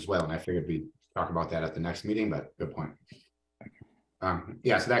recollection as well. And I figured we'd talk about that at the next meeting, but good point.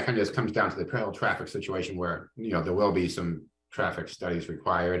 Yeah, so that kind of just comes down to the parallel traffic situation where, you know, there will be some traffic studies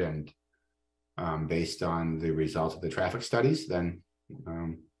required, and based on the results of the traffic studies, then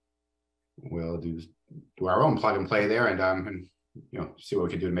we'll do our own plug and play there and you know, see what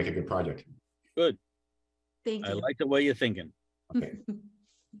we can do to make a good project. Good. Thank I you. like the way you're thinking. Okay.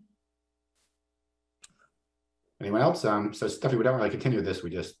 Anyone else? So Stephanie, we don't really continue this. We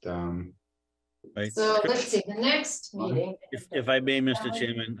just Right. So let's see, the next meeting. If I may, Mr.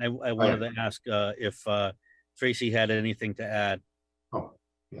 Chairman, I wanted to ask if Tracy had anything to add. Oh,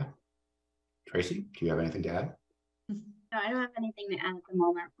 yeah. Tracy, do you have anything to add? No, I don't have anything to add at the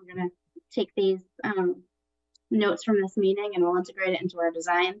moment. We're gonna take these notes from this meeting and we'll integrate it into our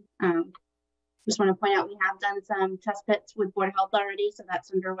design. Just want to point out we have done some test pits with Board of Health already, so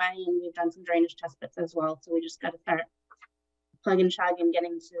that's underway, and we've done some drainage test pits as well. So we just got to start plug and chug and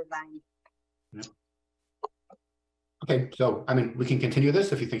getting to design. Yeah. Okay, so I mean, we can continue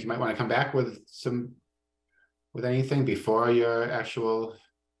this if you think you might want to come back with anything before your actual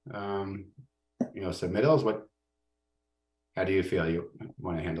you know, submittals. How do you feel you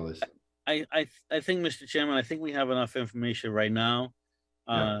want to handle this? I think, Mr. Chairman, I think we have enough information right now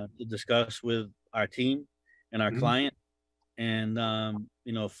to discuss with our team and our client, and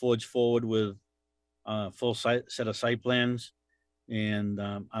you know, forge forward with full set of site plans. And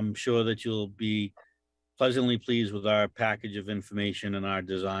I'm sure that you'll be pleasantly pleased with our package of information and our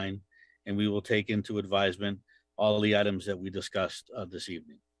design, and we will take into advisement all the items that we discussed this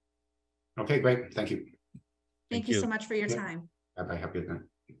evening. Okay, great. Thank you. Thank you so much for your Yeah. time. Bye-bye. Have a good night.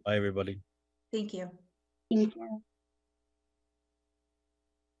 Bye, everybody. Thank you. Thank you.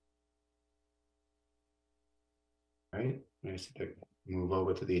 All right, nice to move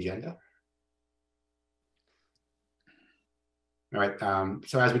over to the agenda. All right,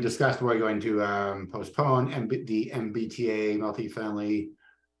 so as we discussed, we're going to postpone the MBTA multifamily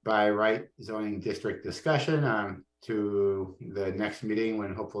by right zoning district discussion to the next meeting,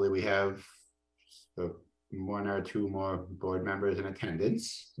 when hopefully we have one or two more board members in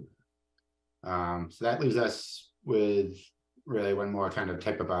attendance. So that leaves us with really one more kind of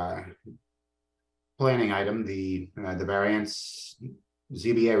type of planning item, the variance,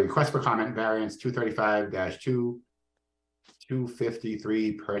 ZBA request for comment variance 235-2,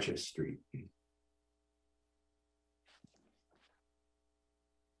 253 Purchase Street.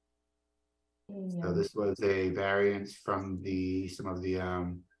 So this was a variance from some of the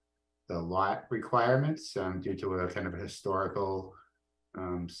lot requirements due to a kind of a historical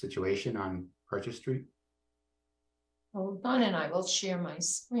situation on Purchase Street. Hold on, and I will share my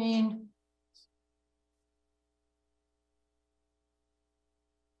screen.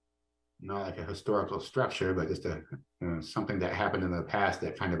 Not like a historical structure, but just a something that happened in the past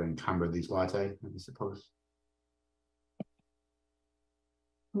that kind of encumbered these lots, I suppose.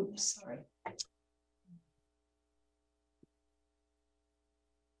 Oops, sorry.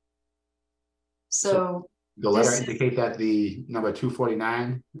 So the letter indicate that the number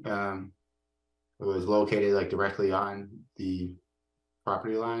 249 was located like directly on the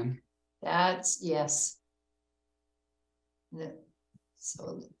property line. That's yes.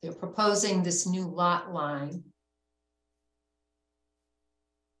 So they're proposing this new lot line.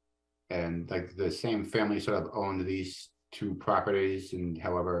 And like the same family sort of owned these two properties, and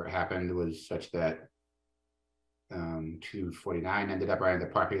however it happened was such that 249 ended up right on the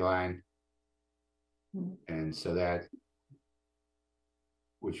property line. And so that's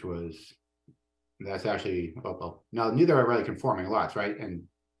actually, well, no, neither are really conforming lots, right? And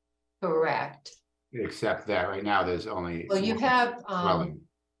Correct. except that right now there's only. Well, you have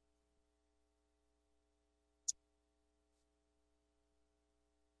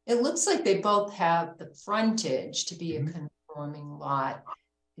it looks like they both have the frontage to be a conforming lot.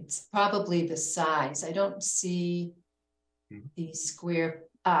 It's probably the size. I don't see the square.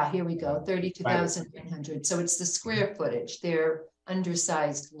 Here we go, 32,900. So it's the square footage. They're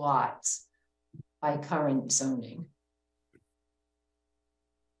undersized lots by current zoning.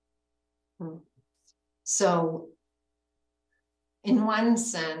 So in one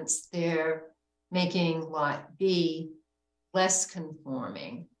sense, they're making lot B less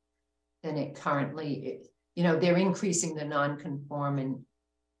conforming than it currently is. You know, they're increasing the non-conforming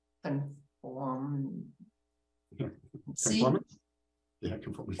conformance,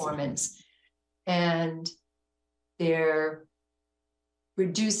 and they're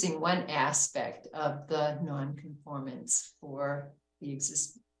reducing one aspect of the non-conformance for the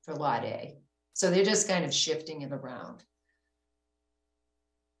for lot A. So they're just kind of shifting it around.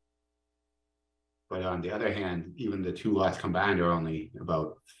 But on the other hand, even the two lots combined are only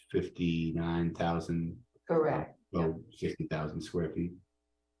about 59,000. Correct. Well, 60,000 square feet.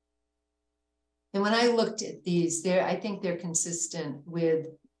 And when I looked at these, I think they're consistent with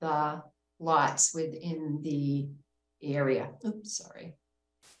the lots within the area. Oops, sorry.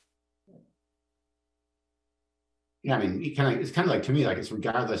 Yeah, I mean, it's kind of like, to me, like it's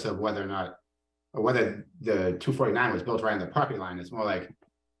regardless of whether or not, or whether the 249 was built right on the property line. It's more like,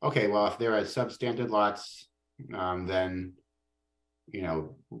 okay, well, if there are substandard lots, then, you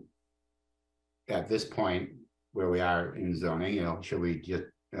know, at this point where we are in zoning, you know, should we just,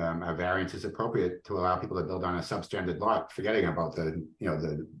 a variance is appropriate to allow people to build on a substandard lot, forgetting about the, you know,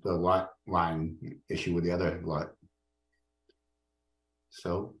 the lot line issue with the other lot.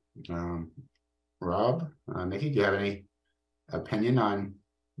 So, Rob, Nikki, do you have any opinion on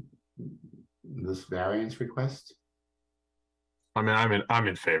this variance request? I mean, I'm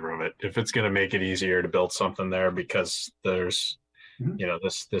in favor of it. If it's going to make it easier to build something there because there's, you know,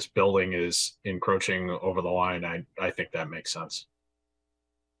 this building is encroaching over the line, I think that makes sense.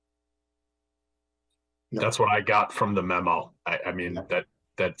 Yep. That's what I got from the memo. I mean,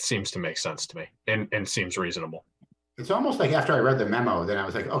 that seems to make sense to me and seems reasonable. It's almost like after I read the memo, then I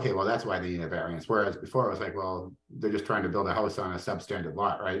was like, okay, well, that's why they need a variance. Whereas before I was like, well, they're just trying to build a house on a substandard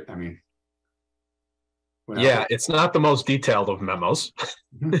lot, right? I mean, yeah, it's not the most detailed of memos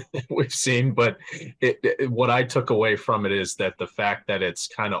we've seen, but what I took away from it is that the fact that it's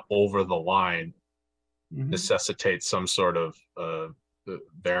kind of over the line necessitates some sort of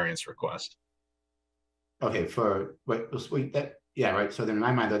variance request. Okay, yeah, right. So then in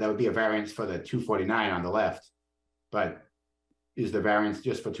my mind, that would be a variance for the 249 on the left. But is the variance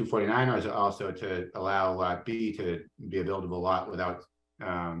just for 249, or is it also to allow lot B to be a buildable lot without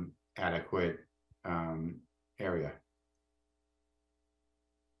adequate area?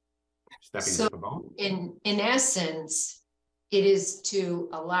 So in essence, it is to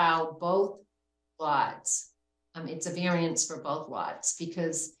allow both lots. It's a variance for both lots,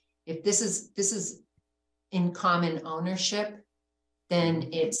 because if this is in common ownership, then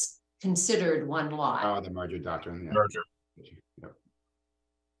it's considered one lot. Oh, the merger doctrine. Yeah. Merger. Yep.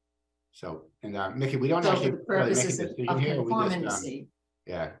 So, and Mickey, we don't So actually for really make a purposes decision of here. We just, conformancy.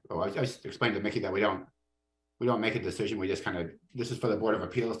 yeah. Well, I just explained to Mickey that we don't make a decision. We just kind of, this is for the Board of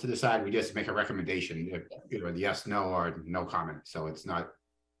Appeals to decide. We just make a recommendation, either yes, no, or no comment. So it's not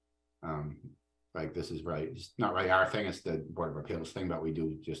like this is right. It's not really our thing. It's the Board of Appeals thing, but we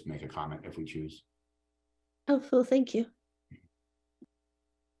do just make a comment if we choose. Helpful, thank you.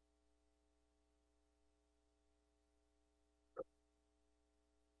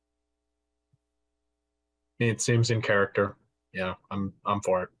 It seems in character. Yeah, I'm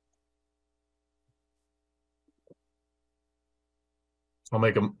for it. I'll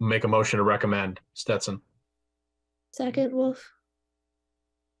make a motion to recommend Stetson. Second, Wolf.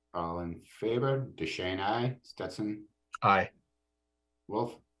 All in favor? DeShane, aye. Stetson, Aye.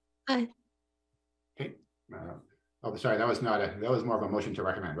 Wolf. Aye. Okay. Oh, sorry, that was not that was more of a motion to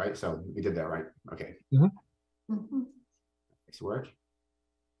recommend, right? So we did that right. Okay. Nice work.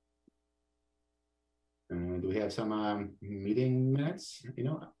 Do we have some meeting minutes? You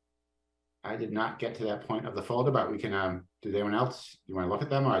know, I did not get to that point of the folder, but we can. Did anyone else? You want to look at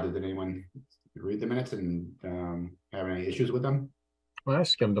them, or did anyone read the minutes and have any issues with them? Well, I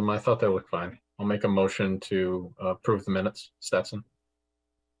skimmed them. I thought they looked fine. I'll make a motion to approve the minutes. Stetson.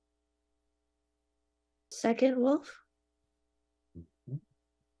 Second, Wolf.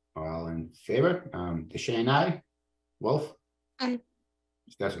 All in favor? DeShane, aye. Wolf. Aye.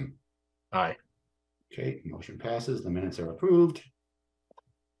 Stetson. Aye. Okay, motion passes. The minutes are approved.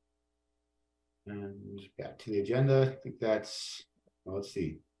 And back to the agenda. I think that's, well, let's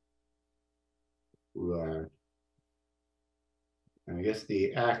see. I guess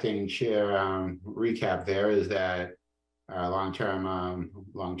the acting chair recap there is that long-term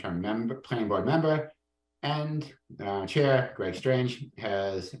member, planning board member and chair Greg Strange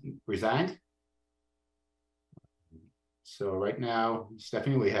has resigned. So right now,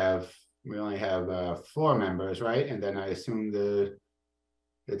 Stephanie, we only have 4 members, right? And then I assume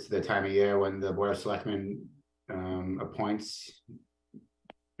it's the time of year when the Board of Selectmen appoints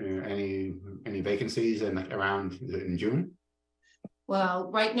any vacancies around in June.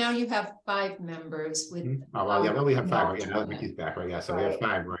 Well, right now you have 5 members with. Oh, well, yeah, well, we have 5 right now. Mickey's back, right? Yeah, so we have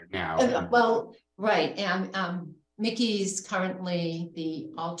 5 right now. Well, right, and Mickey's currently the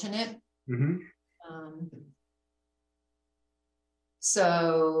alternate.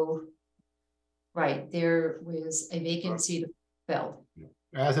 So, right, there was a vacancy to fill.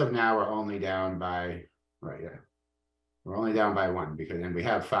 As of now, we're only down by, right, yeah. We're only down by 1 because then we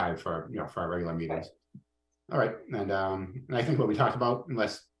have 5 for, for our regular meetings. All right, and I think what we talked about,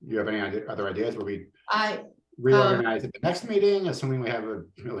 unless you have any other ideas, will we reorganize at the next meeting, assuming we have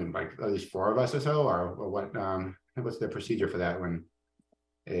really like at least 4 of us or so, or what? What's the procedure for that when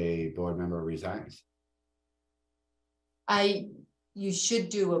a board member resigns? You should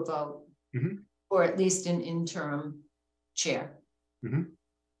do a vote. or at least an interim chair. All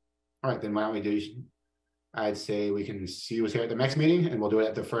right, then why don't we do, I'd say we can see who's here at the next meeting, and we'll do it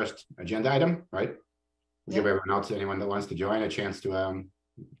at the first agenda item, right? We'll give everyone else, anyone that wants to join, a chance to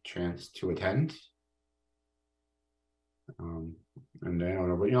attend. And then,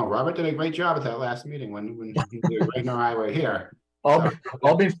 Robert did a great job at that last meeting when Greg and I were here.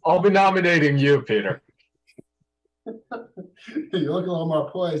 I'll be nominating you, Peter. You look a little more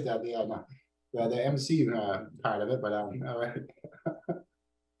poised at the MC part of it, but all right.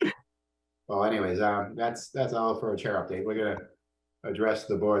 Well, anyways, that's all for a chair update. We're gonna address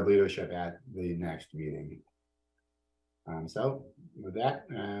the board leadership at the next meeting. So with that,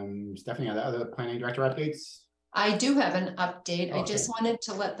 Stephanie, are there other planning director updates? I do have an update. Okay. I just wanted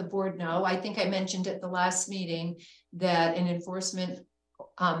to let the board know, I think I mentioned at the last meeting that an enforcement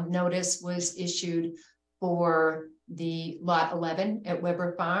notice was issued for the lot 11 at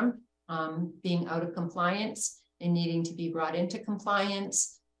Weber Farm being out of compliance and needing to be brought into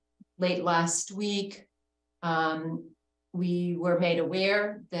compliance. Late last week, we were made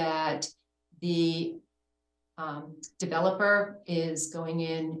aware that the developer is going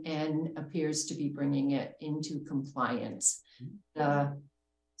in and appears to be bringing it into compliance. The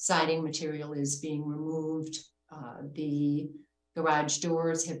siding material is being removed. The garage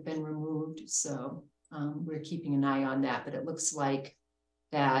doors have been removed. So we're keeping an eye on that, but it looks like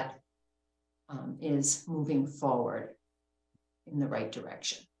that is moving forward in the right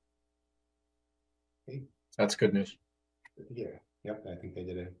direction. That's good news. Yeah, yep, I think they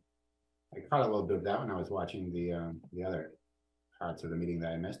did it. I caught a little bit of that when I was watching the other parts of the meeting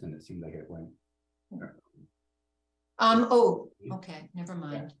that I missed, and it seemed like it went. Oh, okay, never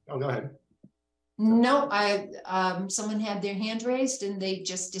mind. Oh, go ahead. No, someone had their hand raised and they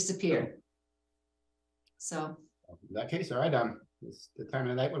just disappeared. So. In that case, all right, it's the time of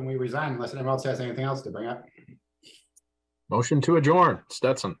the night when we resign, unless anyone else has anything else to bring up. Motion to adjourn,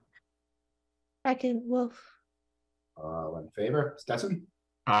 Stetson. Second, Wolf. In favor, Stetson?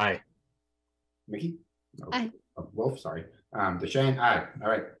 Aye. Mickey? Aye. Wolf, sorry. DeShane, aye. All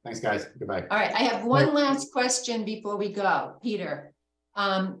right, thanks, guys. Goodbye. All right, I have one last question before we go. Peter,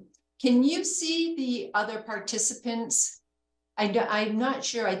 can you see the other participants? I'm not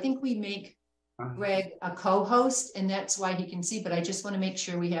sure. I think we make Greg a co-host, and that's why he can see, but I just want to make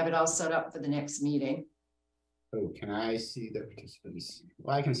sure we have it all set up for the next meeting. Oh, can I see the participants?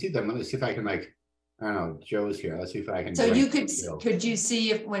 Well, I can see them. Let's see if I can, like, I don't know, Joe's here. Let's see if I can. So you could you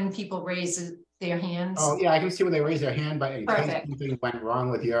see if when people raise their hands? Oh, yeah, I can see when they raise their hand, but in case Perfect. something went wrong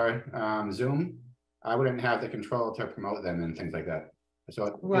with your Zoom, I wouldn't have the control to promote them and things like that.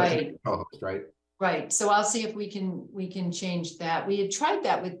 So Right. Co-host, right? Right, so I'll see if we can change that. We had tried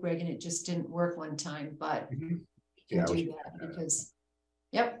that with Greg and it just didn't work one time, but Yeah, we'll we do that because,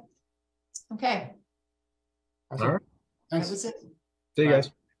 yep. Okay, Awesome. All right. that was it. See you guys.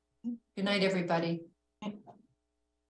 Good night, everybody.